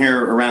 sitting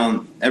here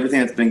around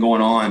everything that's been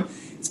going on,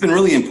 it's been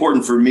really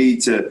important for me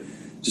to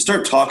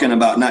start talking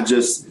about not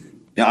just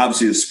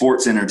obviously the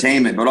sports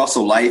entertainment, but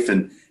also life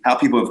and how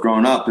people have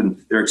grown up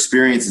and their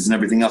experiences and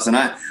everything else. And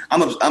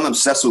I'm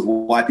obsessed with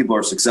why people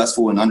are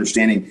successful and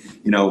understanding,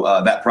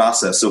 that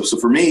process. So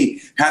for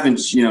me, having,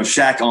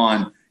 Shaq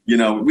on,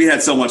 we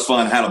had so much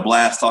fun, had a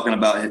blast talking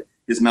about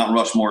his Mount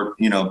Rushmore,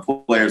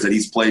 players that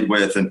he's played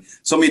with and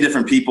so many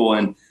different people.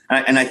 And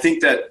I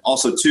think that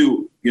also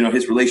too,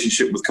 his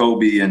relationship with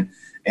Kobe and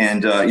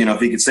if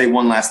he could say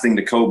one last thing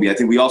to Kobe, I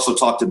think we also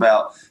talked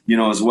about,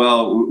 as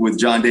well with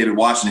John David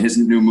Washington, his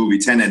new movie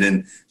Tenet,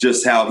 and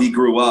just how he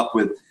grew up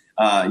with,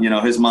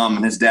 his mom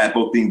and his dad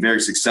both being very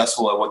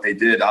successful at what they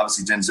did.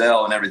 Obviously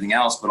Denzel and everything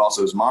else, but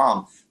also his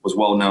mom was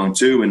well known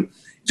too. And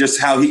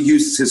just how he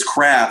uses his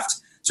craft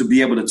to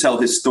be able to tell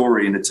his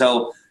story and to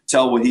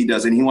tell what he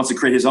does. And he wants to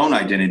create his own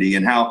identity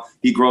and how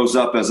he grows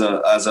up as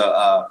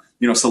a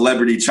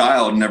celebrity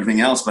child and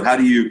everything else. But how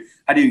do you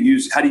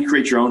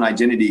create your own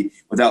identity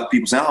without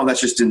people saying, oh,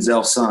 that's just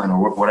Denzel's son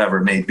or whatever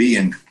it may be.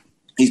 And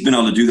he's been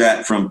able to do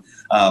that from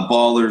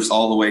ballers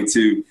all the way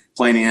to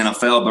playing in the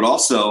NFL, but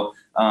also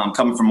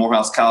coming from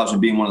Morehouse College and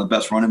being one of the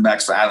best running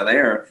backs out of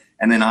there.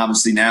 And then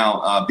obviously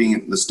now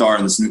being the star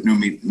in this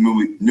new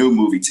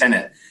movie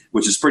Tenet,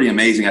 which is pretty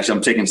amazing. Actually,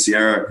 I'm taking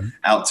Sierra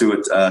out to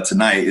it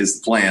tonight is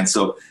the plan.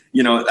 So,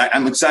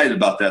 I'm excited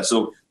about that.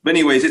 So, but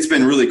anyways, it's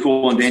been really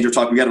cool on Danger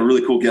Talk. We got a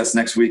really cool guest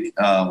next week.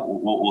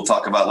 We'll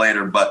talk about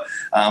later, but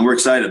we're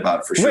excited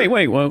about it for sure.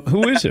 Wait. Well,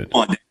 who is it?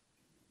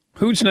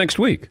 Who's next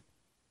week?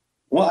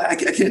 Well, I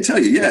can't tell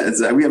you yet.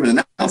 We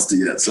haven't announced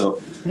it yet.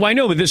 So, well, I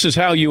know, but this is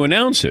how you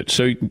announce it.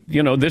 So,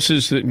 this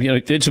is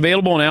it's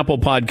available on Apple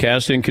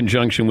Podcast in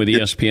conjunction with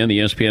ESPN, the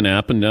ESPN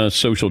app, and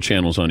social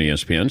channels on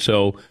ESPN.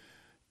 So.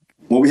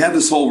 Well, we have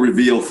this whole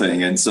reveal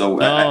thing, and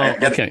so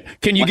okay.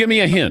 Can you give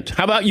me a hint?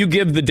 How about you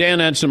give the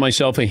Danettes and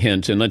myself a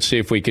hint, and let's see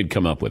if we could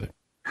come up with it.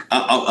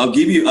 I'll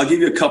give you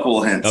a couple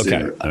of hints. Okay,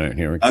 here. All right,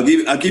 here we go. I'll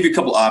give you a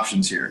couple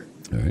options here.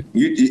 All right.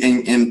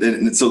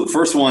 And so the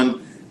first one,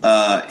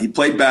 he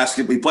plays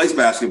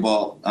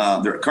basketball.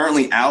 They're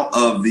currently out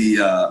of the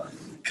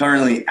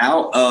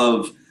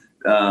playoffs,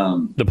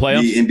 the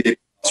NBA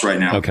playoffs right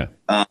now. Okay.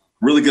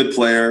 Really good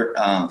player.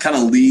 Kind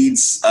of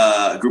leads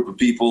a group of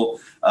people.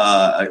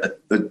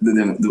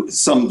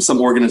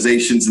 Some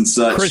organizations and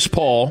such. Chris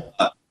Paul.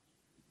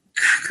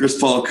 Chris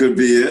Paul could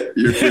be it.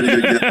 You're pretty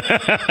good.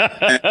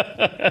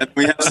 And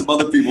we have some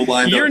other people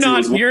lined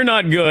up. You're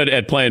not good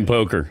at playing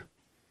poker.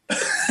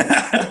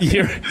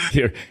 You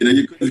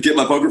couldn't get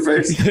my poker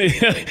face.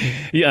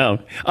 Yeah.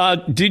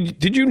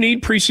 Did you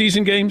need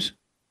preseason games?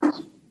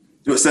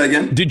 What's that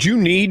again? Did you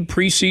need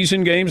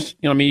preseason games?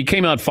 You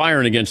came out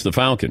firing against the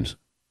Falcons.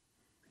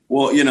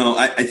 Well,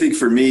 I think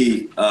for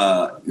me,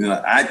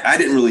 I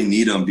didn't really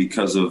need them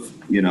because of,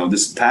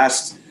 this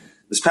past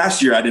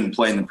year I didn't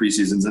play in the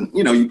preseasons. And,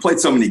 you played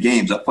so many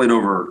games. I played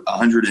over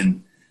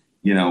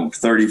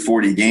 130,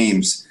 40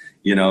 games,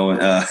 in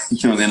the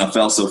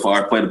NFL so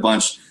far. I played a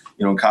bunch,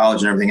 in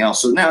college and everything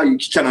else. So now you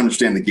kind of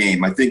understand the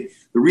game. I think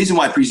the reason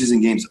why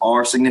preseason games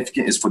are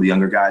significant is for the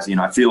younger guys.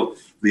 I feel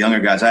the younger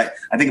guys, I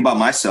think about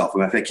myself.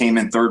 If I came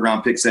in 3rd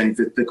round pick,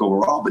 75th pick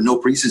overall, but no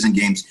preseason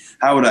games,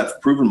 how would I have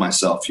proven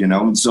myself,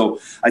 And so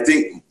I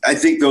think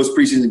those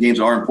preseason games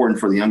are important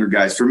for the younger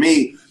guys. For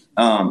me,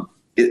 I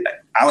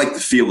like the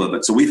feel of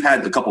it. So we've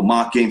had a couple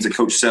mock games that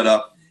coach set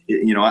up.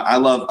 I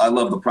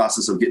love the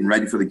process of getting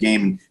ready for the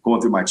game and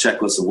going through my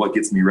checklist of what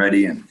gets me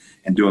ready and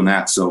doing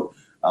that. So,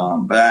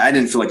 but I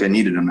didn't feel like I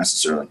needed them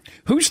necessarily.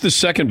 Who's the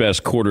second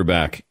best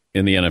quarterback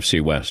in the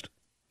NFC West?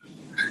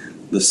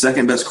 The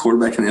second best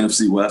quarterback in the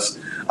NFC West.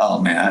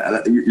 Oh man,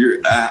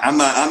 I'm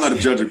not a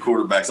judge of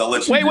quarterbacks. I'll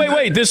let you.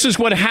 Wait. This is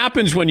what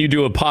happens when you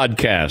do a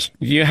podcast.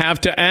 You have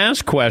to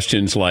ask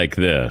questions like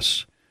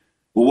this.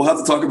 Well, we'll have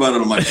to talk about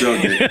it on my show.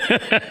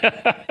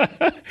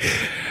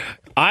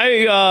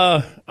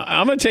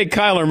 I'm gonna take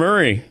Kyler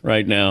Murray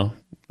right now.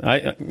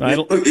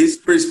 Look, he's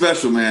pretty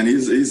special, man.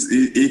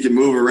 He can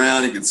move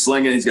around. He can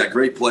sling it. He's got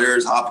great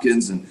players,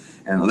 Hopkins and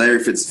Larry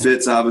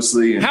Fitz,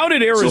 obviously. How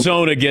did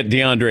Arizona get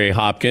DeAndre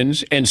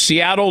Hopkins and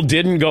Seattle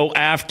didn't go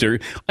after?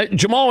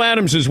 Jamal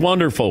Adams is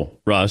wonderful,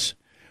 Russ.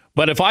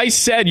 But if I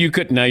said you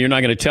could, now you're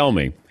not going to tell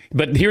me.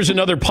 But here's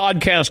another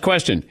podcast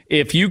question.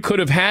 If you could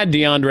have had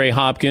DeAndre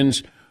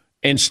Hopkins,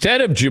 Instead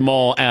of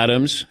Jamal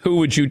Adams, who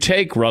would you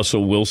take,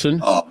 Russell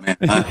Wilson? Oh, man.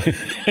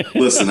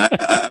 Listen,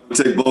 I would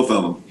take both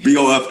of them.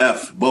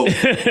 BOFF, both.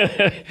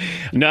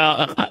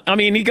 Now, I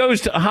mean, he goes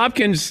to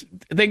Hopkins.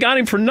 They got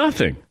him for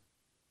nothing.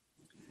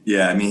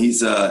 Yeah, I mean,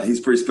 he's a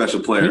pretty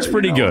special player. He's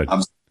pretty good.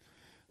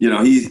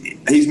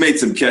 He's made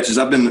some catches.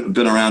 I've been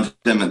around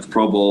him at the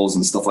Pro Bowls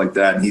and stuff like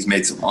that, and he's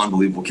made some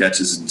unbelievable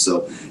catches. And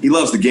so he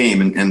loves the game,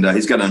 and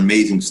he's got an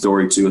amazing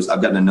story, too.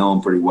 I've gotten to know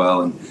him pretty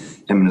well, and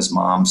him and his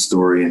mom's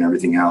story and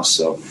everything else.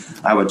 So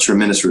I have a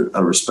tremendous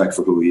respect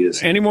for who he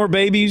is. Any more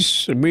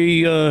babies? Are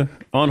we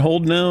on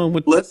hold now?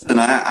 Listen,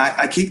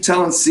 I keep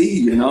telling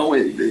C,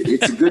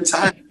 it's a good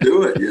time to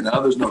do it.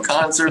 There's no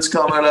concerts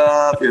coming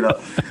up,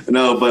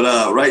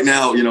 but right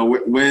now,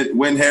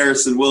 when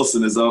Harrison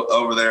Wilson is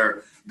over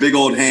there, big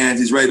old hands,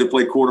 he's ready to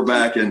play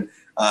quarterback, and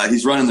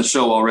he's running the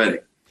show already.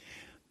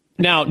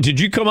 Now, did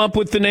you come up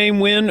with the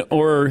name Win,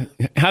 or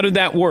how did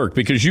that work?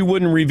 Because you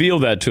wouldn't reveal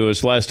that to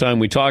us last time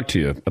we talked to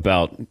you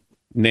about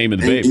name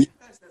of the baby. You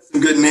guys had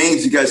some good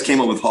names. You guys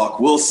came up with Hawk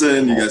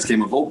Wilson. You guys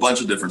came up with a whole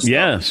bunch of different stuff.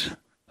 Yes.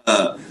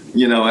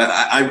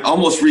 I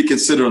almost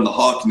reconsidered on the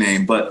Hawk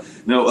name, but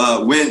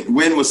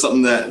Win was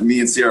something that me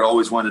and Sierra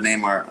always wanted to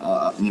name our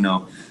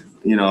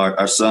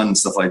our son and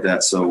stuff like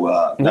that. So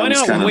why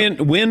not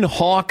Win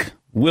Hawk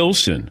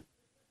Wilson?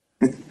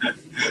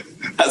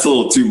 That's a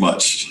little too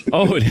much.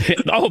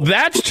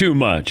 That's too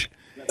much.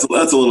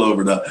 That's a little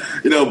overdone.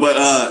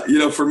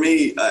 But for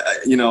me,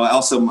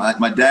 also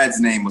my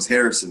dad's name was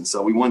Harrison,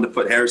 so we wanted to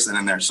put Harrison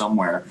in there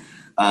somewhere.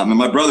 And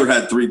my brother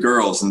had 3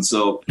 girls, and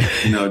so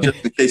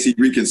just in case he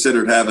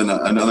reconsidered having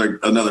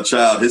another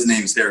child, his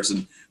name's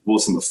Harrison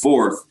Wilson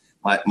IV.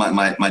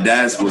 My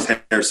dad's was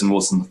Harrison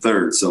Wilson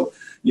III. So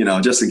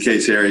just in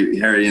case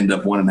Harry ended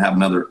up wanting to have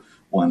another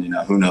one,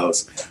 who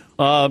knows.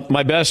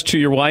 My best to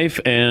your wife,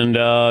 and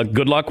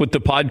good luck with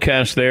the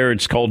podcast there.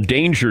 It's called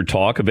Danger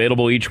Talk,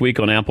 available each week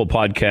on Apple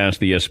Podcasts,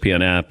 the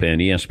ESPN app,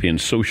 and ESPN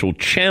social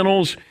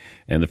channels.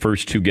 And the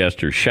first 2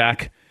 guests are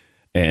Shaq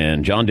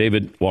and John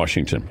David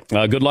Washington.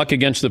 Good luck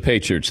against the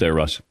Patriots there,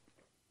 Russ.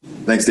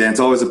 Thanks, Dan. It's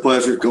always a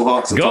pleasure. Go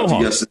Hawks. Go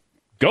Hawks.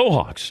 Go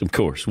Hawks, of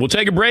course. We'll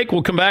take a break.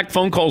 We'll come back.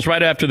 Phone calls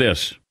right after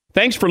this.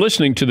 Thanks for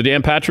listening to the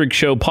Dan Patrick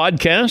Show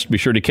podcast. Be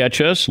sure to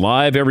catch us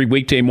live every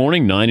weekday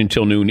morning, 9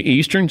 until noon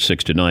Eastern,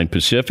 6 to 9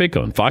 Pacific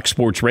on Fox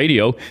Sports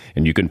Radio.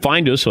 And you can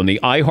find us on the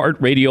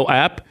iHeartRadio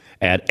app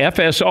at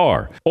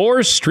FSR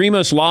or stream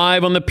us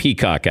live on the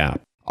Peacock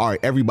app. All right,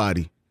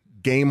 everybody,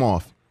 game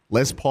off.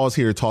 Let's pause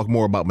here to talk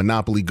more about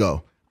Monopoly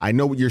Go. I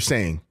know what you're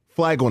saying.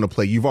 Flag on the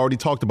play. You've already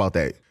talked about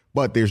that.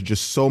 But there's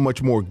just so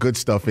much more good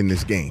stuff in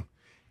this game.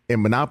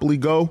 In Monopoly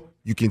Go,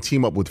 you can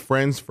team up with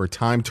friends for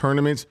time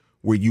tournaments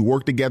where you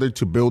work together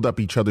to build up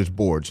each other's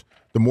boards.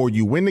 The more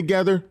you win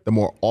together, the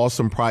more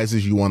awesome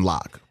prizes you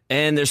unlock.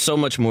 And there's so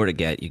much more to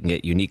get. You can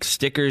get unique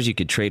stickers. You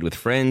could trade with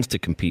friends to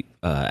compete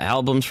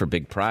albums for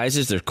big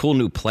prizes. There's cool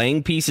new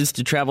playing pieces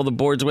to travel the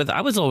boards with.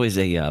 I was always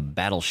a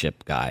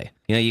Battleship guy.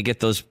 You get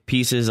those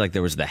pieces, like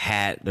there was the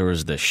hat, there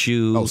was the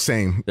shoe. Oh,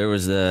 same. I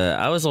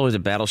was always a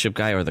Battleship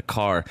guy, or the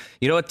car.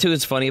 You know what, too,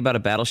 is funny about a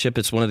Battleship?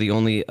 It's one of the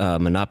only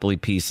Monopoly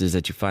pieces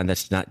that you find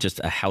that's not just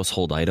a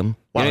household item.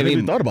 Wow, I never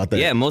even thought about that.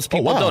 Yeah, most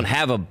people don't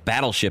have a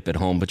Battleship at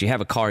home, but you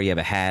have a car, you have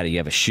a hat, you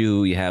have a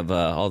shoe, you have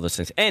all those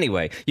things.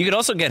 Anyway, you could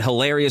also get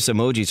hilarious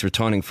emojis for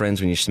taunting friends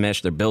when you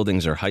smash their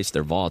buildings or heist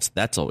their vaults.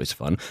 That's always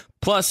fun.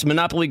 Plus,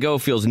 Monopoly Go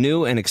feels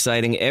new and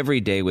exciting every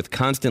day with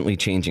constantly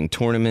changing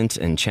tournaments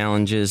and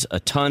challenges. A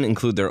ton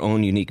include their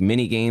own unique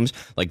mini games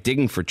like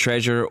digging for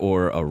treasure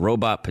or a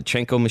robot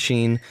Pachinko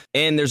machine.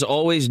 And there's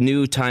always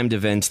new timed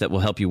events that will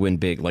help you win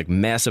big, like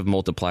massive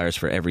multipliers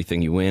for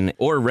everything you win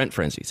or rent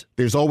frenzies.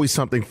 There's always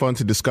something fun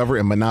to discover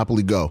in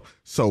Monopoly Go.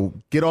 So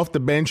get off the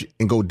bench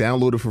and go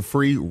download it for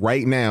free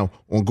right now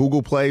on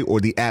Google Play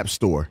or the App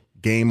Store.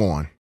 Game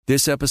on.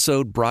 This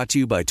episode brought to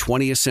you by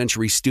 20th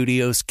Century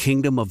Studios'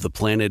 Kingdom of the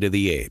Planet of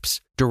the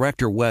Apes.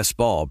 Director Wes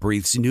Ball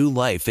breathes new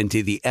life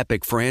into the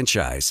epic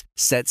franchise,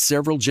 set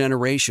several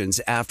generations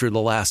after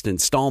the last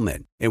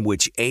installment, in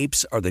which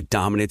apes are the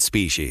dominant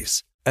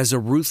species. As a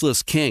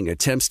ruthless king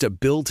attempts to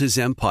build his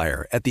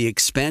empire at the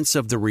expense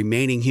of the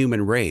remaining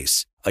human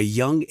race, a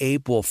young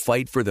ape will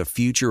fight for the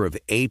future of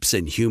apes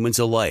and humans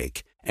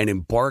alike and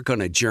embark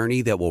on a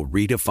journey that will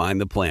redefine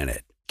the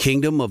planet.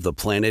 Kingdom of the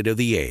Planet of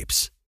the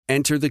Apes.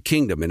 Enter the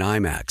kingdom in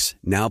IMAX,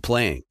 now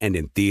playing and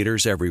in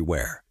theaters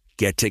everywhere.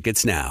 Get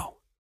tickets now.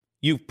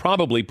 You've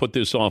probably put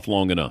this off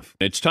long enough.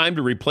 It's time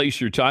to replace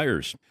your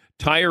tires.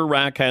 Tire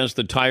Rack has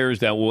the tires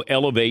that will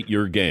elevate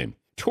your game.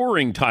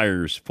 Touring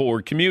tires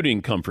for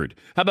commuting comfort.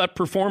 How about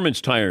performance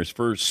tires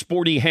for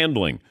sporty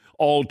handling?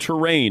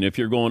 All-terrain if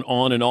you're going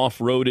on and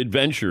off-road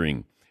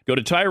adventuring. Go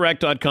to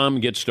TireRack.com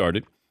and get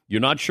started.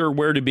 You're not sure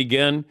where to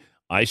begin?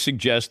 I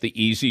suggest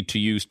the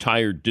easy-to-use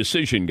tire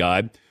decision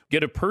guide.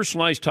 Get a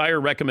personalized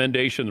tire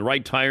recommendation, the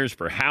right tires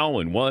for how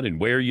and what and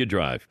where you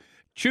drive.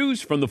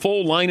 Choose from the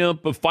full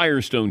lineup of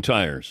Firestone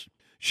tires.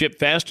 Ship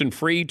fast and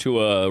free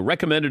to a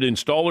recommended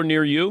installer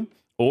near you,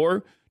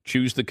 or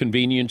choose the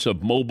convenience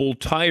of mobile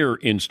tire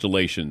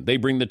installation. They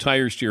bring the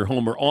tires to your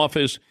home or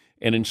office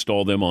and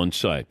install them on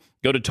site.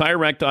 Go to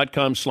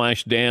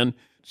TireRack.com/Dan.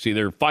 See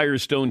their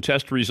Firestone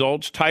test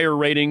results, tire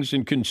ratings,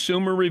 and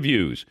consumer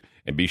reviews.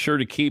 And be sure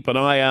to keep an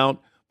eye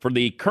out for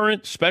the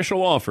current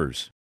special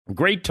offers.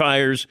 Great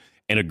tires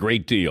and a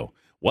great deal.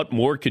 What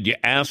more could you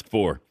ask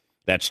for?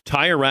 That's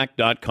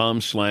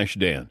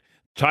TireRack.com/Dan.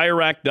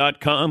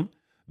 TireRack.com,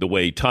 the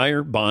way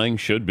tire buying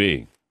should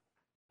be.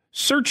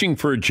 Searching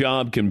for a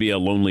job can be a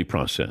lonely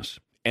process.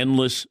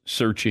 Endless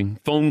searching,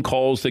 phone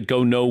calls that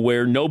go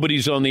nowhere,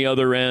 nobody's on the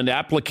other end,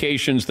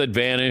 applications that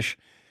vanish.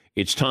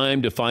 It's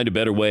time to find a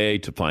better way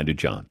to find a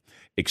job.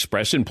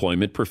 Express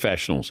Employment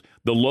Professionals,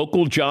 the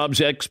local jobs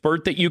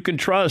expert that you can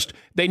trust.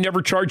 They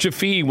never charge a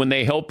fee when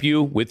they help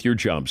you with your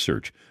job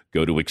search.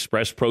 Go to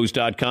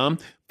expresspros.com,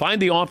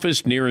 find the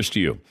office nearest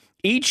you.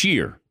 Each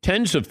year,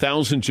 tens of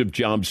thousands of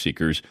job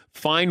seekers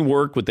find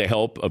work with the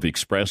help of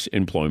Express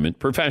Employment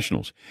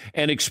Professionals.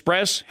 And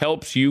Express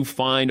helps you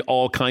find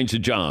all kinds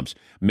of jobs,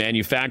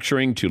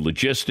 manufacturing to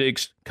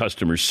logistics,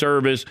 customer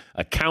service,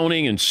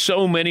 accounting, and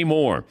so many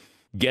more.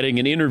 Getting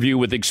an interview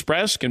with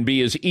Express can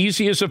be as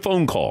easy as a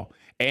phone call.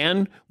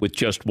 And with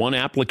just one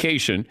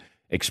application,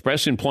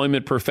 Express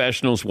Employment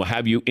Professionals will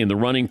have you in the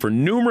running for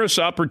numerous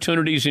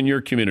opportunities in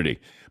your community.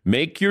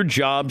 Make your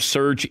job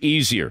search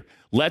easier.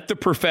 Let the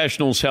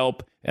professionals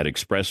help at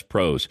Express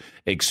Pros.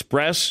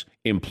 Express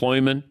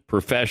Employment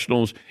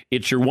Professionals.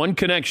 It's your one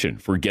connection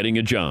for getting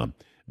a job.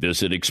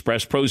 Visit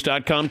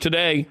expresspros.com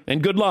today,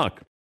 and good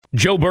luck.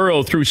 Joe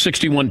Burrow threw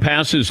 61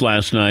 passes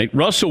last night.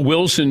 Russell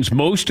Wilson's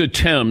most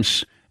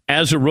attempts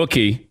as a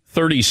rookie,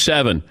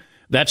 37.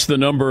 That's the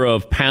number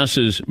of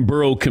passes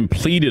Burrow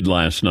completed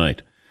last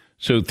night.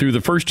 So through the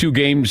first two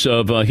games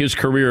of his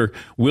career,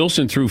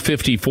 Wilson threw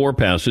 54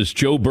 passes.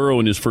 Joe Burrow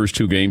in his first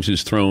two games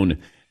has thrown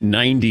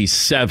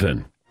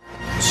 97.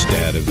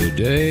 Stat of the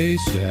day,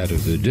 stat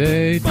of the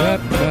day,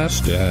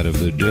 stat of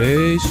the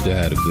day,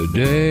 stat of the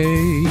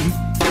day.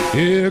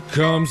 Here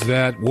comes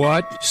that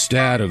what?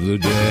 Stat of the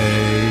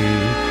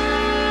day.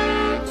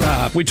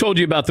 We told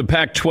you about the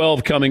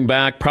Pac-12 coming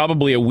back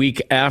probably a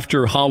week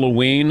after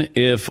Halloween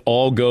if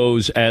all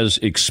goes as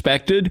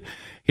expected.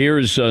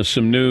 Here's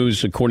some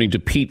news, according to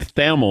Pete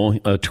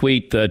Thamel, a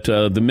tweet that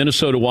the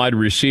Minnesota wide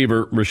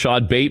receiver,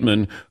 Rashad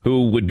Bateman,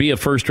 who would be a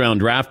first-round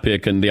draft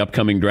pick in the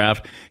upcoming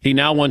draft, he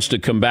now wants to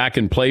come back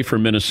and play for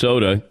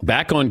Minnesota.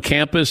 Back on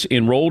campus,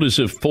 enrolled as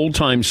a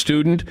full-time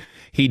student.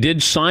 He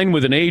did sign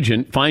with an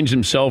agent, finds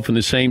himself in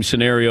the same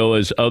scenario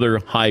as other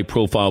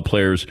high-profile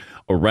players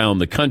around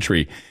the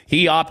country.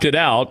 He opted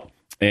out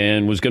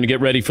and was going to get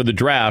ready for the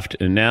draft,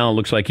 and now it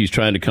looks like he's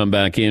trying to come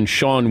back in.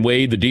 Sean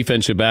Wade, the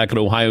defensive back at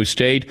Ohio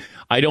State.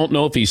 I don't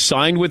know if he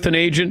signed with an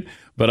agent,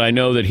 but I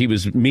know that he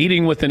was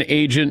meeting with an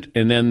agent,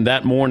 and then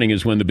that morning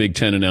is when the Big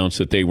Ten announced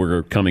that they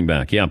were coming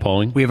back. Yeah,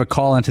 Pauline? We have a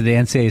call into the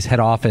NCAA's head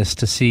office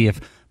to see if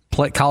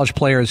college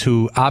players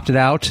who opted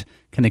out,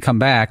 can they come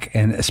back,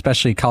 and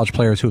especially college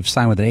players who have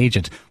signed with an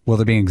agent, will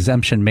there be an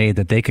exemption made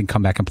that they can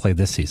come back and play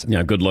this season?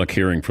 Yeah, good luck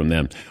hearing from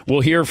them.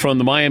 We'll hear from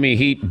the Miami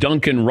Heat,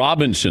 Duncan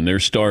Robinson,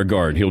 their star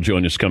guard. He'll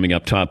join us coming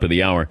up top of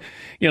the hour.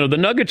 You know, the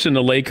Nuggets and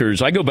the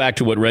Lakers, I go back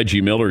to what Reggie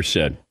Miller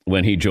said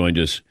when he joined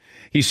us.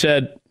 He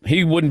said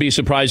he wouldn't be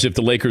surprised if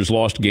the Lakers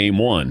lost game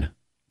one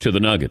to the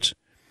Nuggets.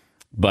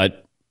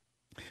 But,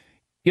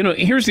 you know,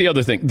 here's the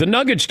other thing. The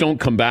Nuggets don't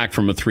come back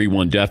from a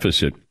 3-1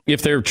 deficit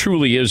if there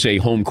truly is a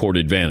home court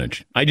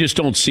advantage. I just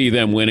don't see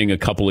them winning a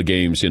couple of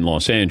games in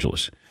Los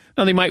Angeles.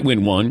 Now, they might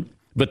win one,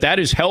 but that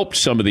has helped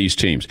some of these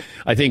teams.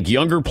 I think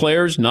younger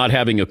players not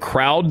having a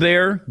crowd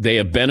there, they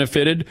have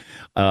benefited.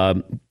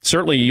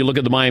 Certainly, you look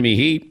at the Miami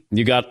Heat,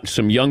 you got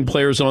some young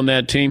players on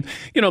that team.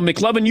 You know,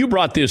 McLovin, you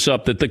brought this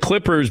up, that the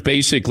Clippers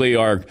basically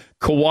are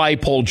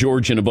Kawhi, Paul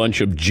George, and a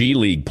bunch of G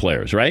League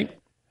players, right?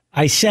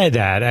 I said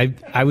that.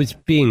 I was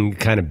being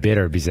kind of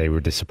bitter because they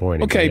were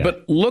disappointed. Okay,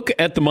 but look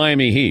at the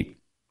Miami Heat.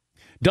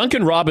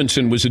 Duncan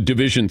Robinson was a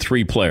Division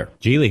III player.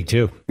 G League,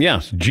 too.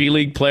 Yes, G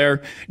League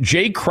player.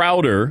 Jay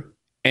Crowder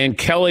and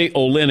Kelly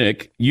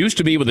Olynyk used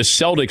to be with the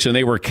Celtics, and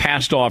they were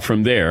cast off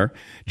from there.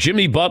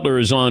 Jimmy Butler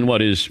is on,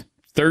 his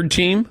third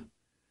team?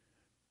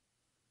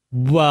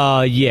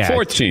 Well, yeah.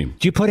 Fourth team.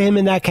 Do you put him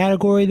in that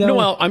category, though? No,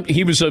 well,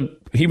 he was a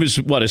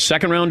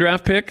second-round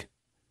draft pick?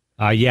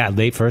 Yeah,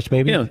 late first,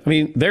 maybe? Yeah, I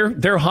mean,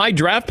 their high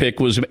draft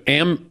pick was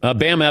Bam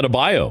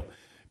Adebayo.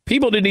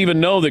 People didn't even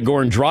know that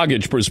Goran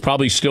Dragic was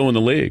probably still in the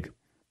league.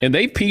 And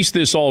they pieced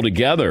this all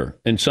together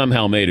and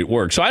somehow made it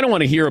work. So I don't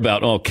want to hear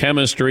about,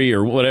 chemistry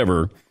or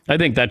whatever. I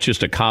think that's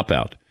just a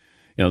cop-out.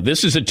 You know,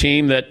 this is a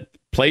team that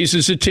plays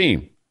as a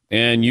team.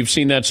 And you've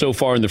seen that so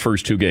far in the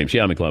first two games.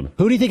 Yeah, McLovin.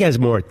 Who do you think has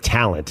more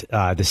talent,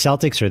 the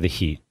Celtics or the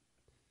Heat?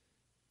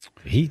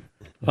 Heat?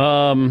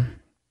 Probably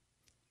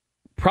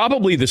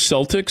the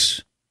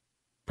Celtics.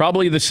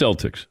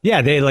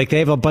 Yeah, they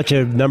have a bunch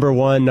of number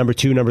 1, number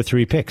 2, number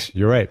 3 picks.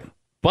 You're right.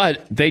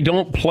 But they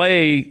don't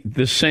play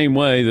the same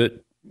way that,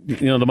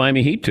 the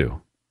Miami Heat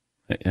do.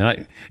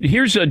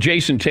 Here's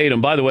Jason Tatum.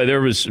 By the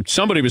way,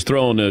 somebody was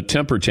throwing a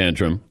temper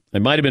tantrum.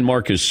 It might have been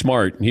Marcus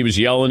Smart. He was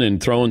yelling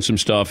and throwing some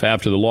stuff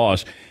after the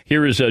loss.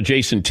 Here is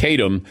Jason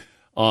Tatum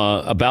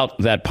about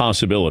that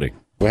possibility.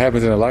 What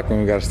happens in the locker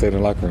room, we got to stay in the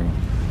locker room.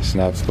 It's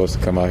not supposed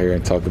to come out here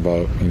and talk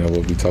about,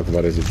 what we talk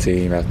about as a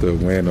team after a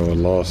win or a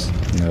loss.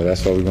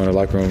 That's why we go in the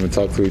locker room and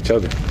talk to each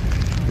other,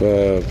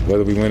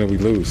 whether we win or we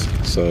lose.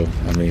 So,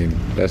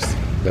 that's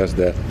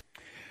that.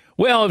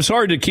 Well, it's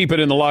hard to keep it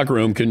in the locker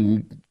room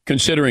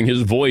considering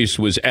his voice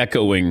was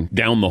echoing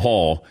down the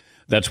hall.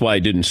 That's why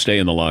he didn't stay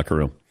in the locker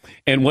room.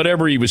 And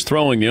whatever he was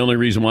throwing, the only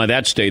reason why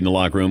that stayed in the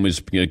locker room is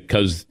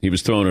because he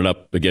was throwing it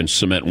up against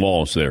cement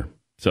walls there.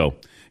 So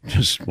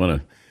just want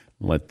to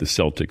let the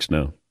Celtics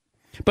know.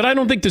 But I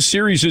don't think the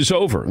series is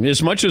over.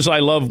 As much as I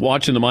love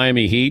watching the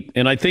Miami Heat,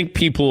 and I think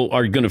people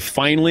are going to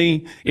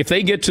finally, if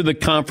they get to the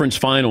conference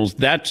finals,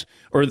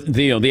 or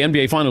the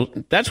NBA finals,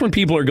 that's when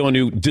people are going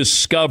to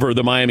discover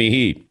the Miami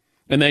Heat.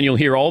 And then you'll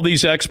hear all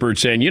these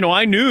experts saying,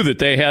 I knew that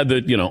they had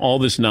all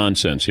this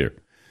nonsense here.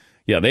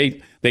 Yeah,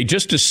 they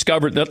just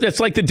discovered that.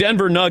 It's like the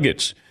Denver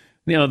Nuggets.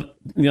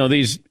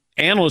 These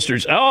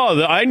analysts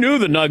are, I knew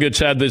the Nuggets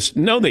had this.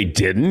 No, they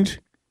didn't.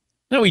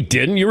 No, he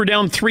didn't. You were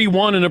down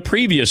 3-1 in a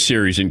previous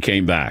series and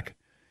came back.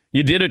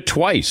 You did it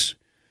twice.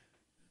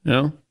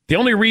 The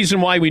only reason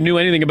why we knew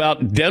anything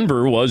about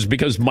Denver was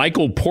because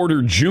Michael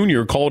Porter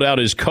Jr. called out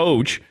his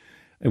coach.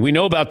 And we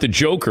know about the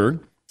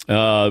Joker.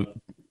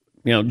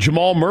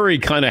 Jamal Murray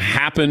kind of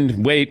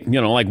happened.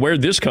 Like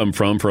where'd this come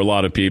from for a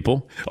lot of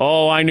people?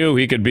 Oh, I knew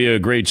he could be a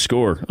great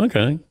scorer.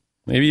 Okay,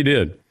 maybe he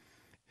did.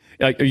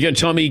 Are you going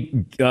to tell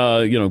me,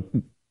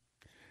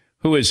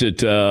 who is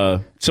it?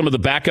 Some of the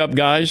backup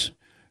guys?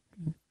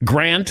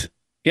 Grant?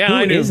 Yeah,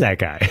 I knew. Who is that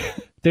guy?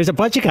 There's a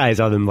bunch of guys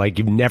on them like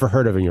you've never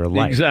heard of in your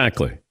life.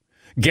 Exactly.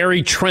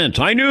 Gary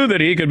Trent. I knew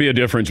that he could be a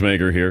difference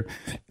maker here.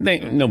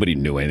 Nobody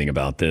knew anything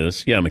about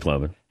this. Yeah,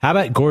 McLovin. How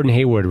about Gordon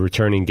Hayward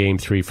returning Game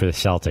 3 for the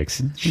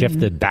Celtics?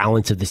 Shift the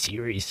balance of the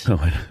series.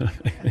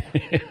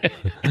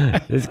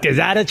 Is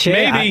that a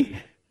chance?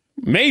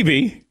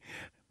 Maybe.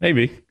 I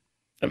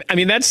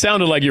mean, that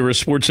sounded like you were a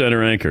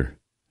SportsCenter anchor.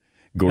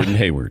 Gordon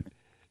Hayward.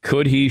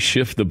 Could he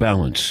shift the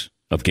balance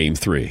of Game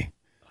 3?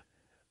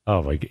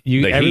 Oh, my God.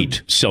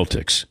 Heat,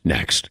 Celtics,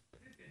 next.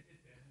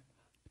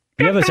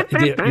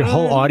 Your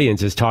whole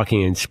audience is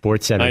talking in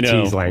SportsCenter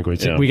tease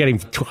language. Yeah. We're getting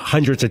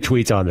hundreds of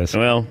tweets on this.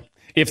 Well,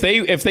 if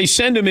they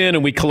send them in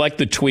and we collect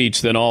the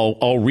tweets, then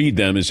I'll read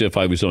them as if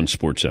I was on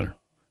SportsCenter.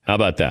 How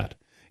about that?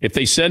 If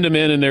they send them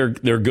in and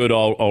they're good,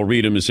 I'll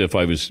read them as if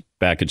I was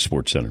back at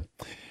SportsCenter.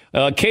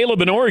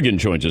 Caleb in Oregon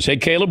joins us. Hey,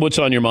 Caleb, what's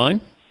on your mind?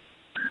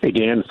 Hey,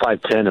 Dan,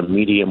 5'10", a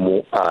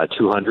medium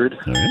 200.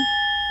 All right.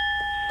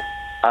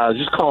 I was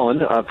just calling.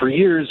 For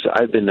years,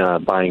 I've been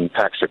buying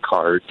packs of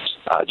cards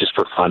just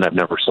for fun. I've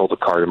never sold a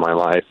card in my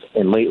life.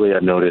 And lately,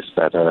 I've noticed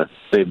that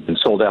they've been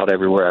sold out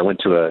everywhere. I went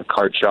to a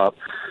card shop.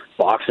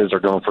 Boxes are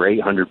going for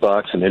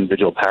 $800, and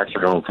individual packs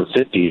are going for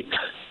 $50.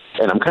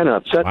 And I'm kind of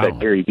upset that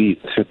Gary Vee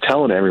is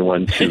telling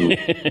everyone to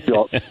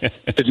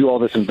do all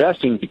this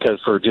investing,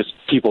 because for just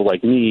people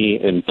like me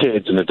and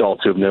kids and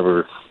adults who have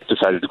never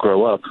decided to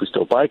grow up, who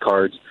still buy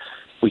cards,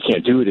 we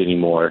can't do it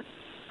anymore.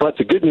 But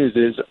the good news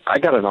is I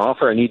got an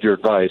offer. I need your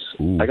advice.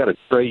 I got a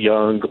Trae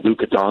Young,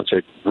 Luka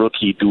Doncic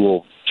rookie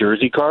dual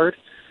jersey card.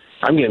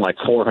 I'm getting like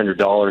 $400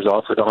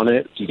 offered on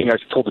it. Do you think I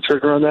should pull the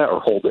trigger on that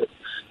or hold it?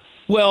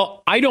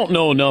 Well, I don't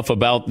know enough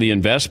about the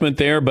investment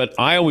there, but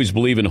I always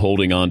believe in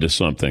holding on to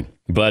something.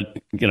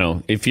 But,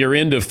 if you're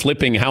into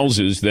flipping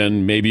houses,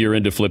 then maybe you're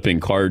into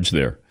flipping cards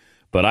there.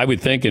 But I would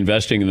think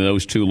investing in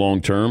those two long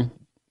term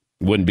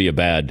wouldn't be a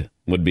bad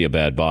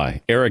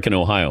buy. Eric in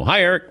Ohio. Hi,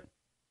 Eric.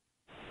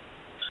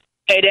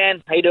 Hey,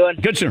 Dan. How you doing?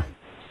 Good, sir.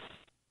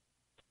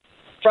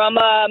 From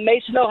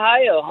Mason,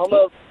 Ohio, home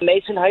of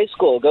Mason High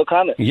School. Go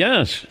Comets.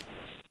 Yes.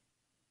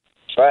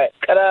 All right.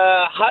 Got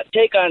a hot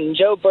take on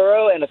Joe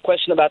Burrow and a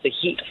question about the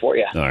Heat for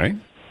you. All right.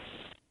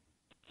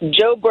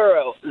 Joe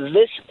Burrow,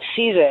 this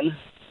season,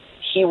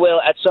 he will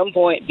at some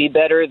point be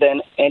better than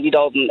Andy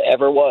Dalton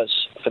ever was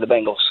for the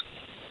Bengals.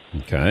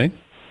 Okay.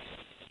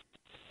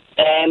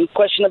 And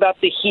question about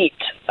the Heat.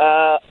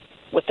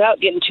 Without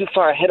getting too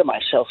far ahead of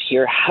myself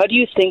here, how do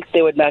you think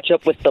they would match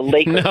up with the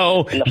Lakers?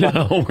 No,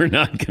 we're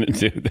not going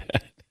to do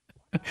that.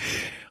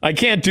 I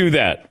can't do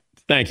that.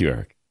 Thank you,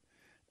 Eric.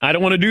 I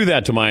don't want to do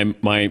that to my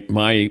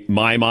Miami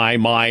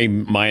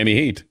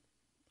Heat.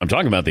 I'm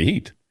talking about the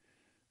Heat.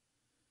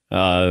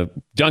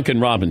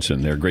 Duncan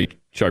Robinson, their great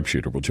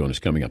sharpshooter, will join us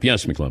coming up.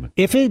 Yes, McLovin.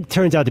 If it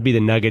turns out to be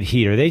the Nugget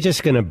Heat, are they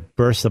just going to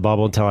burst the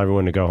bubble and tell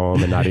everyone to go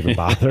home and not even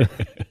bother?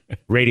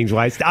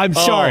 Ratings-wise, I'm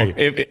sorry.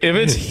 If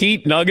it's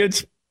Heat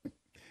Nuggets,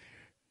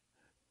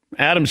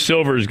 Adam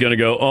Silver is going to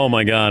go, oh,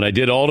 my God, I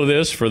did all of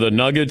this for the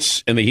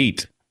Nuggets and the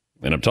Heat.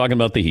 And I'm talking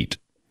about the Heat.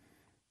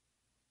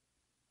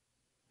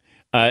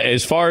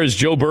 As far as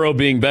Joe Burrow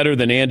being better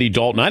than Andy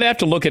Dalton, I'd have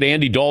to look at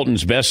Andy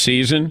Dalton's best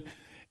season.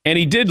 And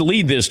he did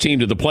lead this team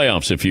to the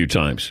playoffs a few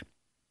times.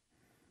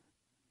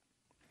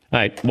 All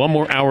right, one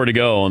more hour to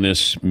go on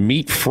this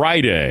Meat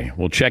Friday.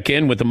 We'll check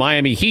in with the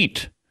Miami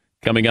Heat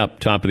coming up,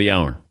 top of the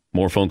hour.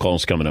 More phone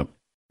calls coming up.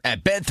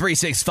 At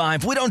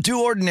Bet365, we don't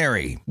do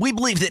ordinary. We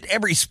believe that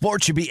every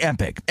sport should be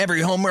epic.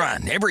 Every home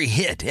run, every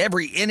hit,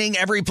 every inning,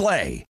 every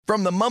play.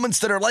 From the moments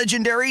that are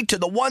legendary to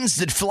the ones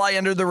that fly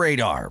under the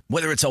radar.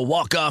 Whether it's a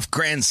walk-off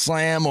grand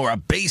slam or a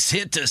base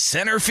hit to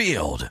center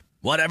field.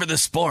 Whatever the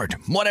sport,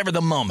 whatever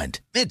the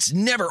moment. It's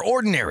never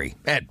ordinary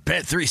at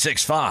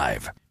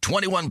Bet365.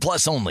 21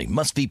 plus only.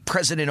 Must be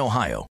present in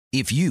Ohio.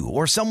 If you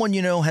or someone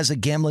you know has a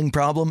gambling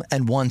problem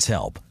and wants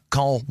help,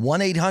 call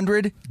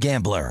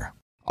 1-800-GAMBLER.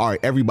 All right,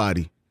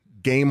 everybody.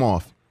 Game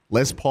off.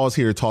 Let's pause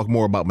here to talk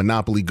more about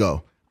Monopoly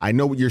Go. I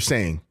know what you're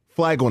saying.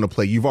 Flag on the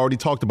play. You've already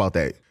talked about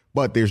that.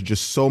 But there's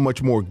just so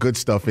much more good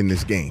stuff in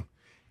this game.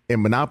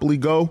 In Monopoly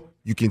Go,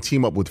 you can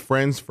team up with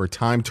friends for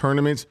time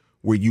tournaments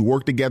where you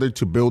work together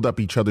to build up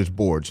each other's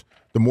boards.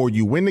 The more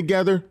you win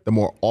together, the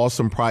more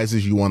awesome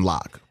prizes you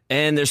unlock.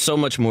 And there's so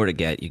much more to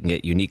get. You can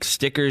get unique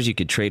stickers. You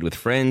could trade with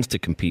friends to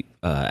compete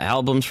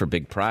albums for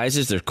big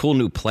prizes. There's cool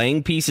new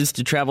playing pieces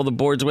to travel the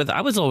boards with.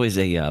 I was always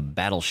a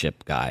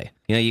Battleship guy.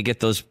 You know, you get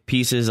those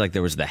pieces, like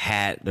there was the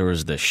hat, there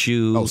was the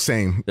shoe. Oh,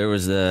 same.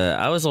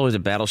 I was always a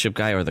Battleship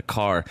guy, or the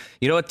car.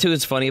 You know what, too,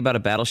 is funny about a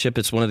Battleship?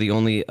 It's one of the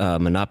only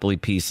Monopoly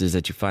pieces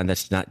that you find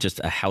that's not just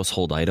a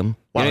household item.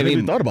 Wow, You know I what never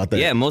even thought about that.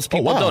 Yeah, most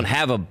people wow. don't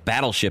have a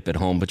Battleship at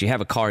home, but you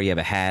have a car, you have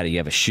a hat, you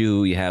have a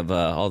shoe, you have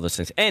all those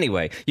things.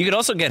 Anyway, you could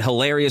also get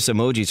hilarious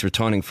emojis for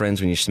taunting friends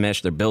when you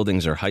smash their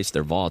buildings or heist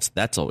their vaults.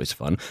 That's always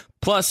fun.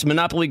 Plus,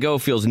 Monopoly Go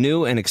feels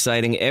new and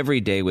exciting every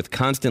day with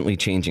constantly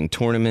changing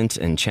tournaments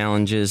and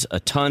challenges. A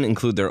ton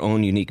include their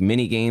own unique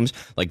mini games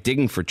like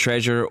digging for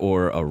treasure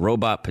or a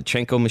robot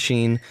Pachinko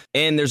machine.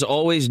 And there's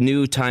always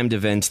new timed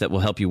events that will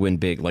help you win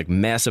big, like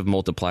massive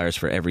multipliers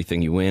for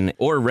everything you win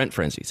or rent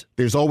frenzies.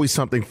 There's always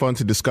something fun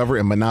to discover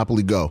in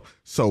Monopoly Go.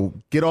 So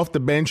get off the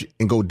bench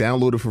and go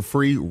download it for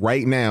free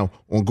right now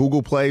on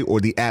Google Play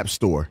or the App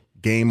Store.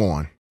 Game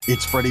on.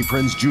 It's Freddie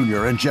Prinze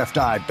Jr. and Jeff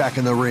Dye back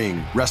in the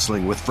ring.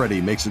 Wrestling with Freddie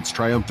makes its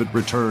triumphant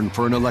return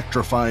for an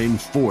electrifying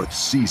 4th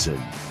season.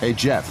 Hey,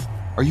 Jeff,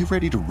 are you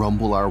ready to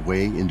rumble our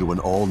way into an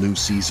all-new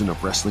season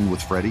of Wrestling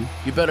with Freddie?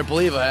 You better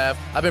believe I have.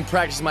 I've been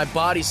practicing my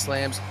body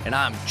slams, and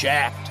I'm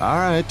jacked. All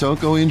right,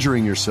 don't go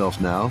injuring yourself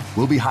now.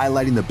 We'll be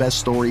highlighting the best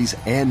stories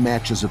and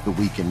matches of the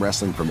week in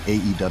wrestling from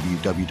AEW,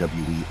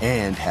 WWE,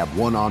 and have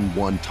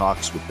one-on-one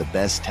talks with the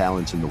best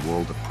talents in the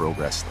world of pro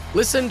wrestling.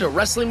 Listen to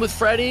Wrestling with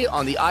Freddie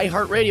on the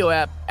iHeartRadio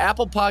app,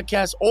 Apple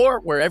Podcasts, or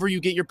wherever you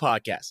get your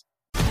podcasts.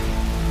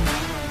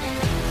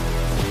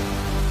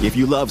 If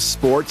you love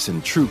sports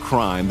and true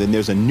crime, then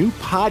there's a new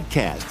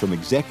podcast from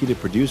executive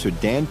producer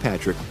Dan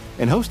Patrick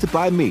and hosted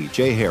by me,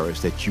 Jay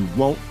Harris, that you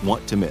won't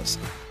want to miss.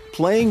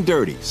 Playing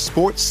Dirty: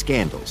 Sports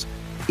Scandals.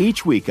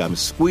 Each week, I'm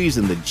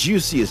squeezing the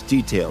juiciest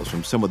details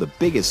from some of the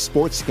biggest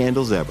sports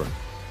scandals ever.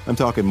 I'm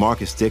talking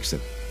Marcus Dixon,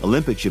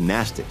 Olympic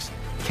gymnastics,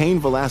 Cain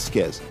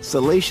Velasquez,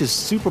 salacious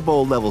Super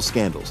Bowl-level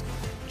scandals.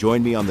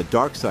 Join me on the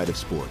dark side of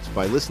sports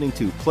by listening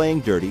to Playing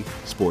Dirty: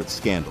 Sports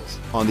Scandals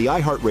on the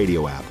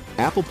iHeartRadio app,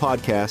 Apple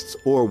Podcasts,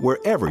 or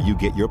wherever you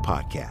get your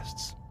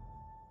podcasts.